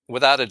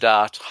 without a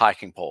doubt,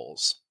 hiking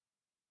poles.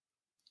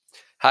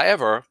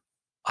 However,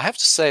 I have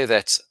to say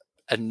that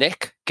a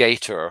neck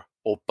gaiter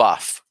or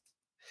buff,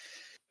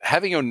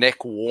 having your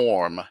neck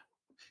warm,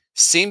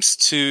 seems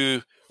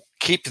to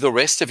keep the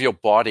rest of your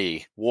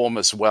body warm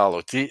as well.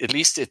 Or at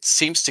least it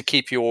seems to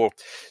keep your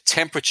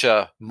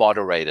temperature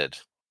moderated.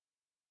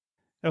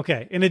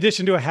 Okay. In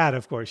addition to a hat,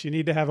 of course, you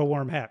need to have a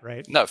warm hat,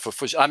 right? No,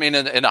 I mean,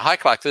 in a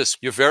hike like this,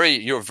 you're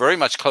very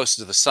much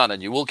closer to the sun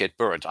and you will get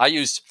burnt. I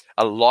used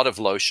a lot of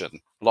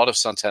lotion, a lot of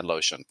suntan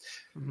lotion,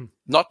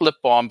 not lip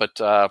balm, but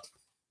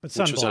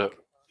sunblock.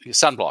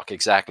 Sunblock,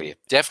 exactly.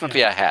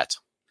 Definitely a hat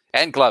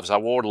and gloves. I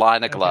wore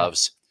liner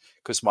gloves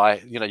because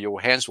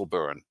your hands will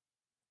burn.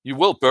 You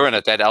will burn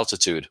at that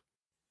altitude.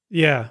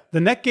 Yeah.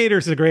 The neck gaiter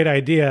is a great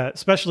idea,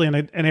 especially in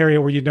an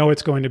area where you know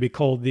it's going to be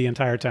cold the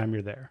entire time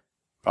you're there.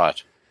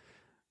 Right.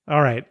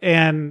 All right.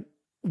 And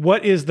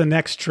what is the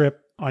next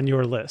trip on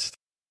your list?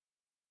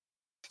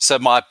 So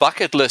my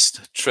bucket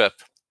list trip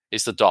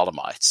is the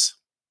Dolomites.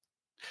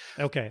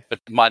 Okay.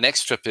 But my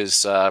next trip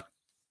is to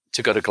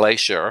go to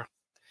Glacier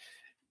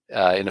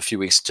in a few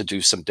weeks to do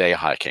some day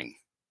hiking.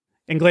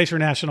 In Glacier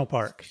National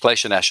Park.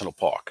 Glacier National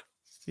Park.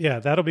 Yeah,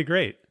 that'll be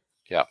great.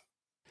 Yeah.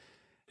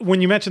 When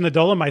you mentioned the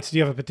Dolomites, do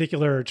you have a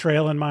particular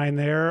trail in mind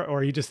there, or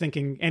are you just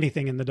thinking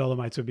anything in the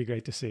Dolomites would be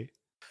great to see?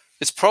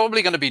 It's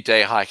probably going to be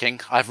day hiking.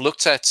 I've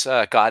looked at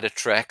guided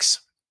treks,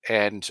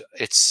 and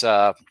it's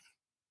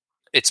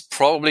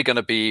probably going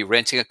to be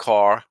renting a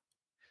car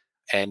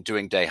and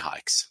doing day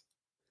hikes.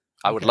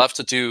 I would love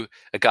to do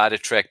a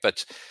guided trek,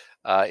 but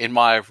in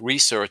my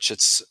research,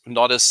 it's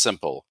not as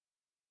simple.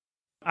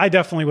 I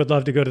definitely would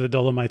love to go to the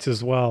Dolomites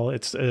as well.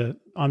 It's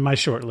on my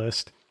short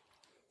list.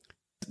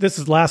 This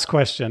is last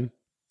question.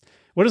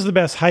 What is the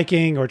best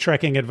hiking or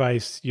trekking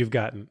advice you've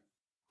gotten?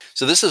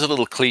 So this is a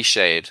little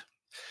cliched,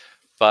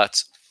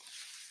 but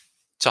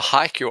to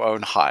hike your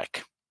own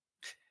hike.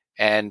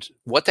 And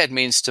what that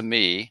means to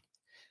me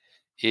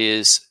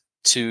is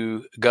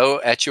to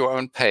go at your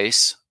own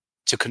pace,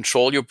 to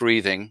control your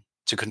breathing,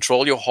 to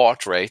control your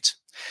heart rate.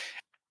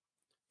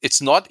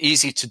 It's not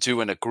easy to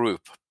do in a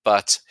group,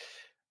 but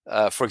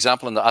for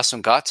example, in the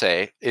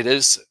Ausangate, it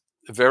is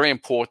very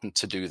important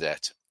to do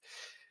that.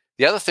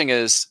 The other thing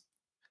is,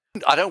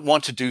 I don't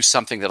want to do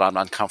something that I'm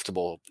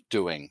uncomfortable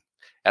doing.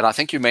 And I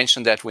think you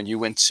mentioned that when you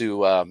went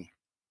to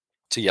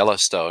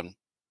Yellowstone.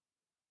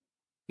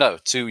 No,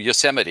 to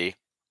Yosemite.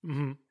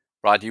 Mm-hmm.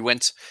 Right. You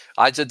went,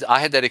 I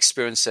had that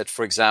experience that,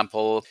 for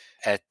example,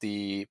 at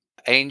the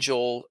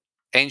Angel's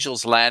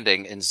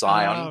Landing in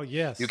Zion, oh,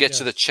 yes, you get yes.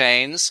 to the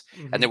chains,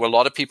 and there were a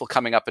lot of people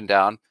coming up and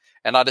down,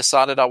 and I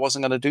decided I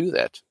wasn't going to do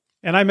that.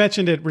 And I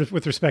mentioned it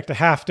with respect to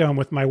Half Dome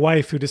with my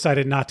wife, who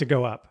decided not to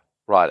go up.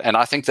 Right. And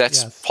I think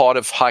that's part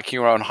of hiking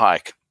your own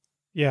hike.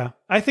 Yeah.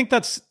 I think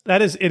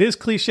it is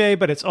cliche,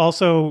 but it's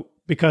also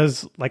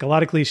because, like a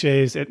lot of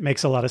cliches, it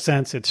makes a lot of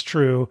sense. It's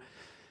true.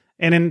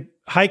 And in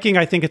hiking,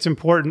 I think it's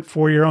important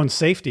for your own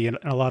safety in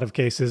a lot of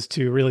cases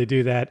to really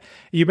do that.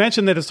 You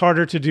mentioned that it's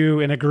harder to do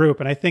in a group,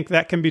 and I think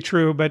that can be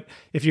true. But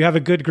if you have a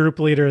good group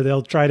leader,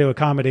 they'll try to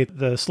accommodate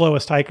the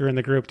slowest hiker in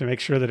the group to make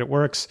sure that it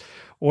works.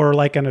 Or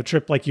like on a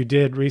trip like you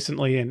did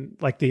recently, and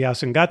like the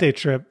Ausangate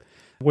trip,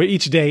 where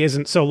each day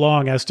isn't so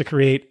long as to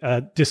create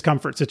a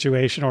discomfort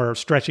situation or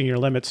stretching your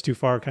limits too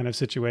far kind of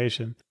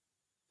situation.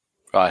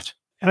 Right.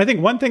 And I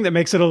think one thing that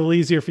makes it a little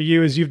easier for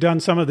you is you've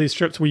done some of these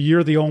trips where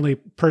you're the only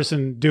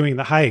person doing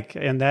the hike.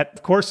 And that,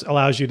 of course,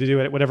 allows you to do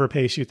it at whatever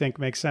pace you think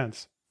makes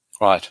sense.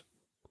 Right.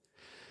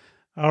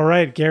 All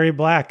right, Gary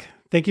Black,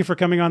 thank you for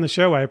coming on the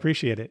show. I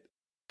appreciate it.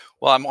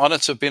 Well, I'm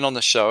honored to have been on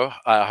the show.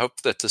 I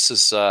hope that this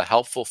is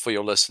helpful for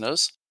your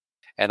listeners.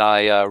 And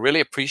I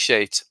really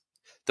appreciate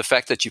the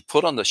fact that you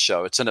put on the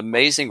show. It's an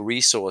amazing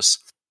resource.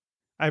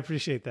 I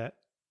appreciate that.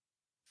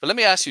 But let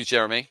me ask you,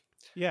 Jeremy.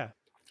 Yeah.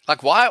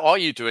 Like, why are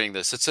you doing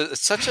this?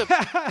 It's such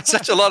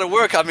a lot of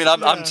work. I mean,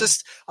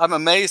 I'm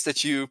amazed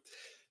that you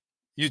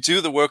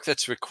do the work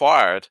that's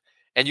required,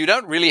 and you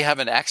don't really have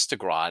an axe to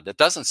grind. It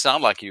doesn't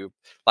sound like you're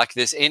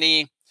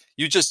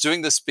just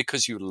doing this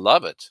because you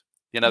love it.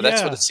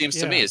 That's what it seems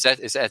to me. Is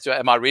that?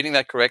 Am I reading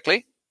that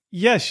correctly?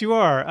 Yes, you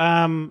are.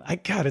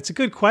 It's a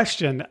good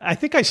question. I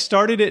think I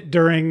started it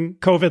during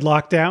COVID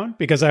lockdown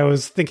because I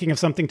was thinking of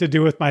something to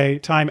do with my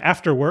time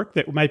after work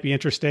that might be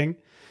interesting.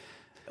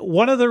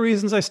 One of the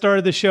reasons I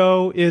started the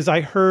show is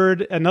I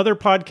heard another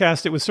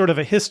podcast. It was sort of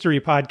a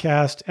history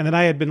podcast. And then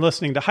I had been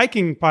listening to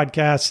hiking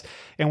podcasts.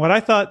 And what I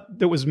thought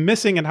that was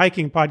missing in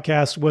hiking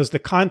podcasts was the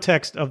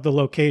context of the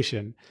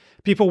location.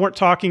 People weren't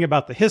talking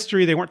about the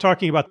history. They weren't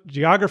talking about the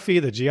geography,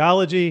 the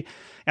geology.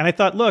 And I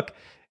thought, look,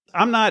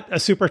 I'm not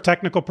a super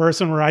technical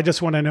person where I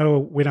just want to know,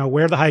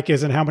 where the hike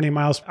is and how many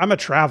miles. I'm a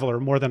traveler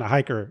more than a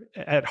hiker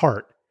at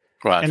heart.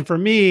 Right. And for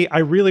me, I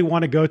really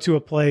want to go to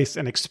a place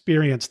and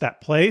experience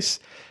that place.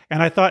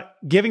 And I thought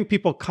giving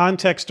people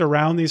context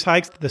around these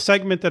hikes, the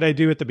segment that I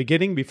do at the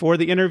beginning before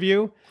the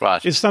interview,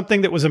 is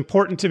something that was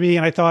important to me.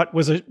 And I thought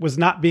was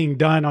not being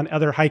done on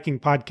other hiking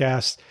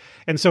podcasts.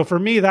 And so for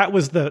me, that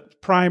was the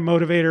prime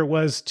motivator,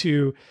 was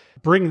to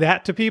bring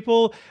that to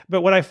people.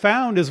 But what I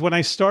found is when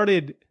I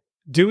started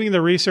doing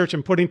the research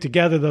and putting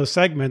together those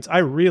segments, I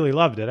really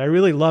loved it. I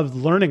really loved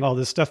learning all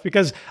this stuff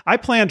because I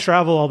plan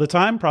travel all the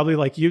time, probably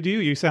like you do.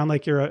 You sound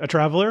like you're a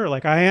traveler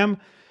like I am.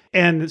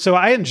 And so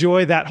I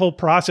enjoy that whole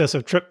process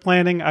of trip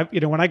planning.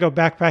 When I go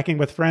backpacking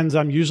with friends,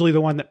 I'm usually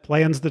the one that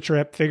plans the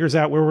trip, figures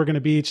out where we're going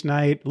to be each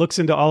night, looks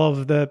into all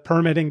of the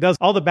permitting, does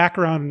all the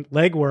background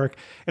legwork.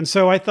 And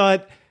so I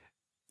thought,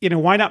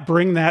 why not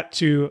bring that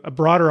to a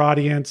broader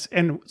audience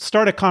and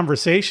start a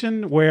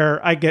conversation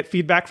where I get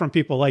feedback from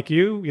people like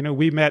you.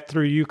 We met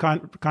through you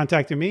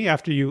contacting me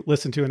after you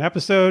listened to an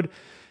episode.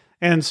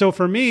 And so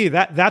for me,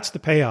 that's the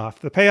payoff.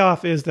 The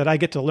payoff is that I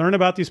get to learn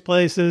about these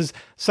places.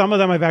 Some of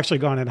them I've actually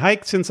gone and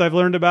hiked since I've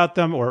learned about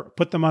them, or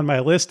put them on my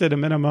list at a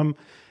minimum.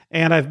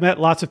 And I've met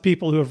lots of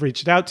people who have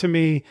reached out to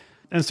me.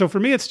 And so for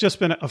me, it's just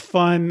been a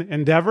fun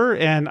endeavor,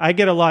 and I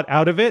get a lot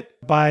out of it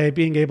by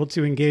being able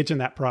to engage in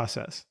that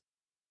process.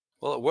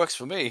 Well, it works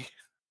for me.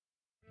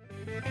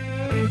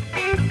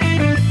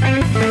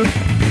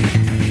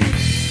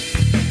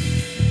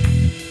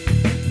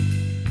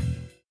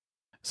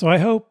 So I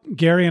hope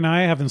Gary and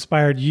I have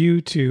inspired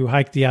you to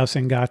hike the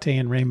Ausangate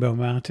and Rainbow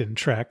Mountain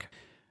trek.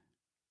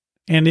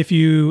 And if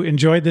you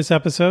enjoyed this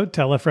episode,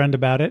 tell a friend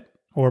about it,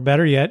 or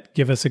better yet,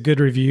 give us a good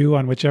review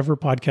on whichever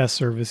podcast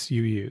service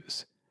you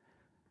use.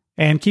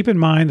 And keep in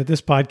mind that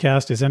this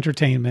podcast is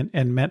entertainment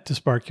and meant to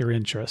spark your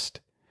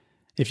interest.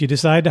 If you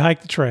decide to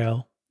hike the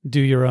trail,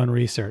 do your own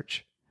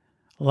research.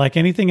 Like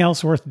anything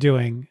else worth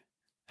doing,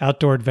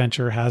 outdoor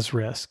adventure has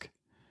risk.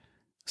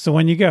 So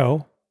when you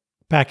go,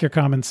 Pack your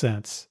common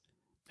sense.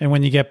 And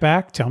when you get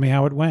back, tell me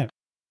how it went.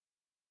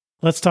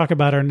 Let's talk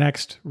about our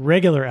next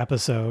regular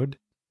episode.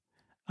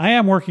 I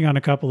am working on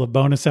a couple of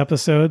bonus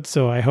episodes,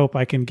 so I hope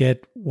I can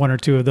get one or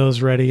two of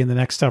those ready in the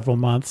next several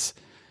months.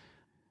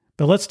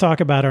 But let's talk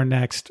about our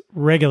next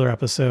regular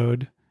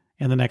episode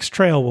and the next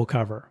trail we'll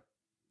cover.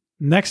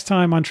 Next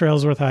time on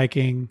Trails Worth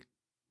Hiking,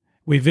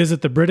 we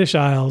visit the British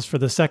Isles for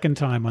the second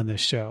time on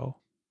this show.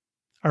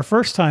 Our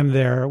first time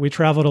there, we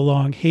traveled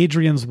along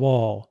Hadrian's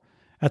Wall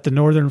at the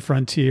northern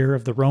frontier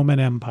of the Roman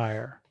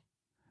Empire.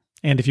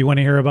 And if you want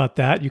to hear about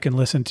that, you can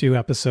listen to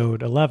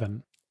episode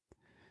 11.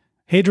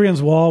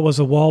 Hadrian's Wall was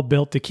a wall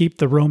built to keep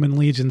the Roman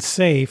legions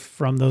safe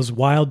from those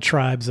wild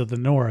tribes of the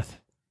north.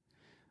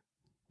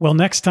 Well,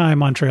 next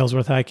time on Trails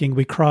Worth Hiking,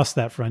 we cross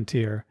that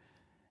frontier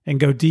and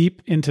go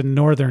deep into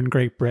northern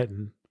Great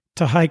Britain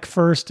to hike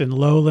first in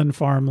lowland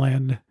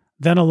farmland,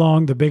 then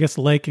along the biggest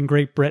lake in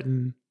Great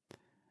Britain,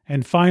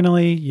 and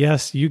finally,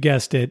 yes, you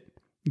guessed it,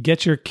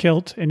 get your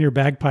kilt and your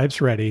bagpipes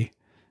ready,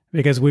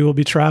 because we will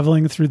be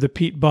traveling through the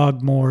peat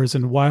bog moors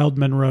and wild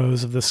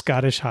Munros of the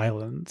Scottish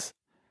Highlands.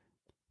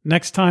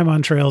 Next time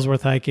on Trails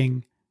Worth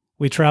Hiking,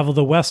 we travel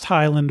the West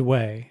Highland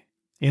Way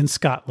in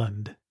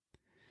Scotland.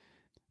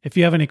 If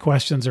you have any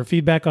questions or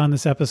feedback on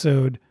this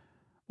episode,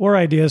 or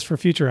ideas for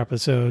future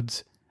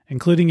episodes,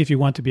 including if you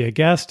want to be a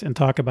guest and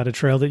talk about a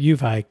trail that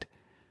you've hiked,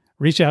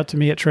 reach out to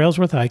me at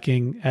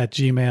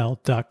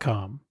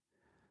trailsworthhiking@gmail.com.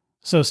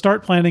 So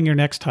start planning your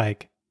next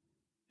hike,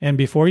 and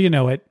before you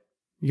know it,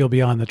 you'll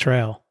be on the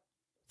trail.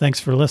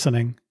 Thanks for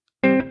listening.